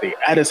Brown stay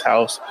at his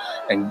house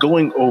and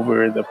going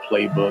over the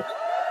playbook.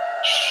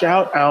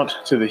 Shout out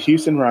to the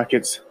Houston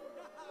Rockets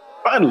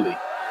finally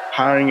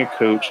hiring a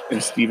coach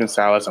in Steven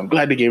Silas. I'm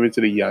glad they gave it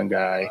to the young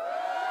guy.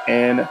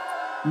 And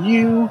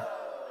you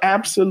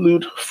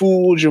absolute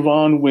fool,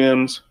 Javon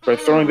Wims, for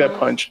throwing that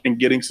punch and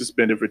getting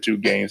suspended for 2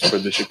 games for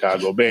the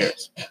Chicago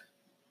Bears.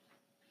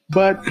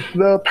 But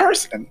the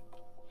person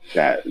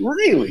that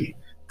really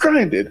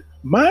grinded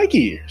my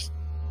gears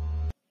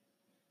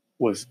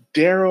was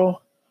Daryl.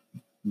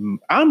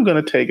 I'm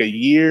going to take a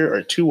year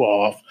or 2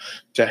 off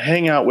to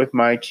hang out with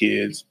my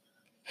kids.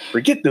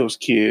 Forget those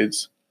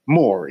kids,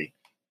 Morey.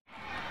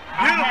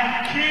 I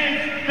have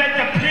kids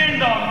that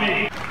depend on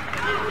me.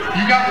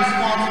 You got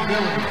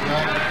responsibilities,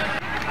 right?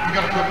 You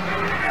got to put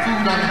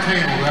food on the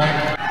table,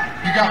 right?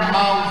 You got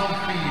mouths to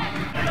feed.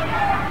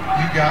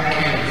 You got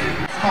kids.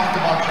 Let's talk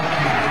about your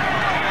kids.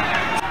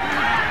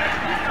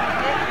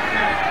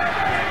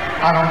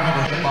 I don't give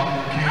a shit about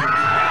your kids.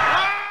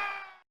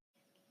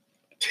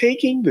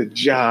 Taking the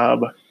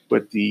job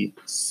with the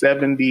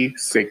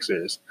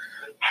 76ers.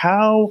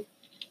 How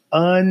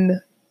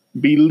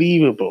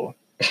unbelievable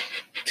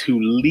to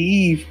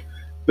leave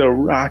the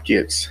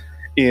Rockets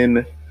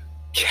in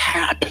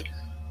cap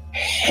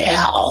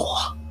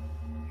hell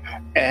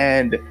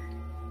and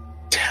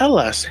tell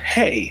us,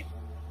 hey,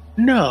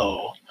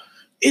 no,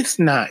 it's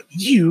not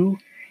you,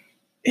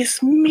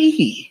 it's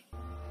me.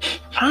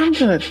 I'm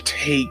gonna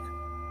take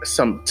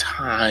some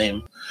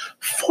time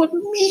for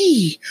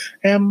me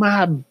and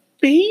my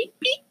baby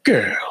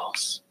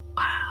girls.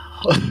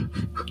 Wow.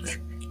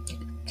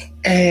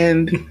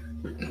 And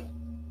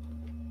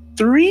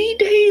 3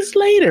 days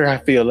later, I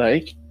feel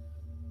like,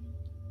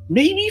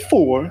 maybe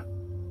 4,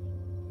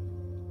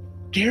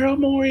 Daryl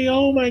Morey,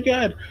 oh my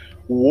God,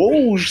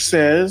 Woj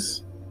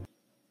says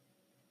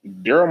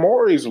Daryl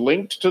Morey's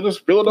linked to this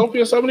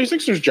Philadelphia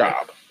 76ers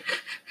job.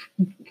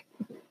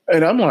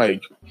 And I'm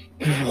like,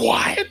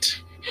 what?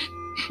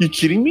 You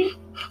kidding me?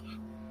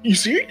 You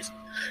serious?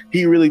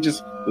 He really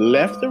just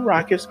left the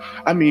Rockets.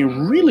 I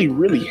mean,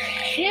 really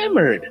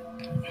hammered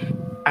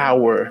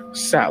our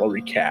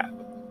salary cap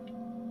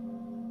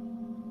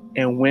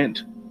and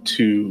went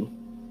to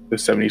the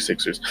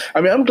 76ers.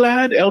 I mean, I'm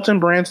glad Elton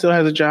Brand still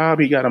has a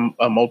job. He got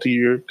a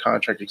multi-year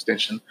contract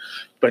extension.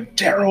 But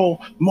Daryl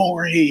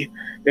Morey,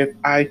 if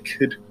I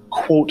could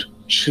quote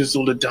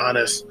Chiseled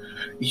Adonis,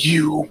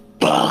 you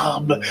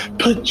bum,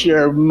 put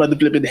your mother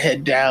flipping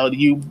head down,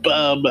 you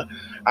bum.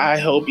 I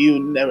hope you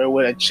never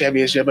win a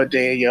championship a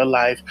day in your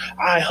life.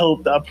 I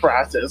hope the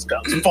process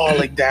comes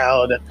falling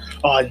down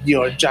on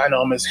your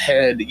ginormous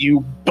head,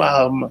 you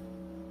bum.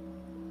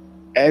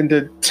 And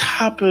to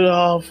top it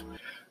off,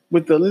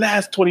 with the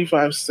last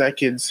 25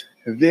 seconds,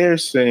 they're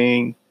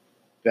saying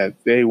that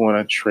they want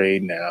to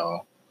trade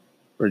now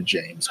for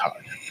James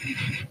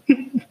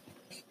Harden.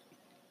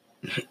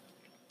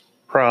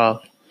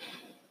 Prof,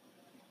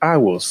 I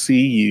will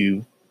see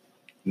you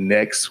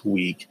next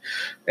week.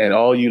 And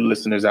all you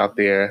listeners out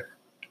there,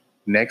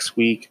 next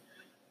week,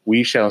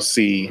 we shall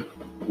see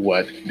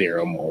what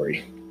Daryl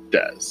Morey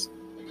does.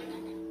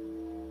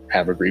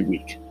 Have a great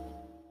week.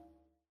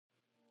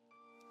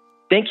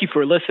 Thank you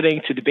for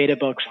listening to Debate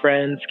Amongst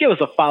Friends. Give us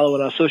a follow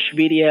on our social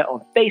media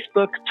on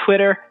Facebook,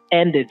 Twitter,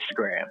 and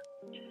Instagram.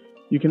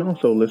 You can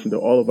also listen to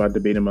all of our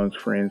Debate Amongst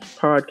Friends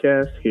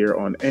podcasts here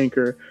on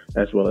Anchor,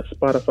 as well as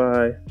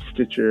Spotify,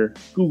 Stitcher,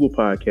 Google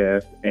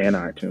Podcasts, and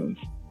iTunes.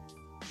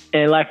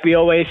 And like we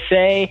always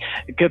say,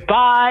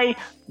 goodbye,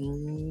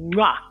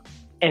 mwah,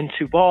 and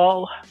to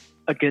all,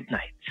 a good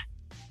night.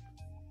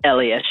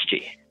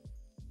 LASG.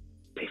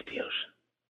 Peace, the ocean.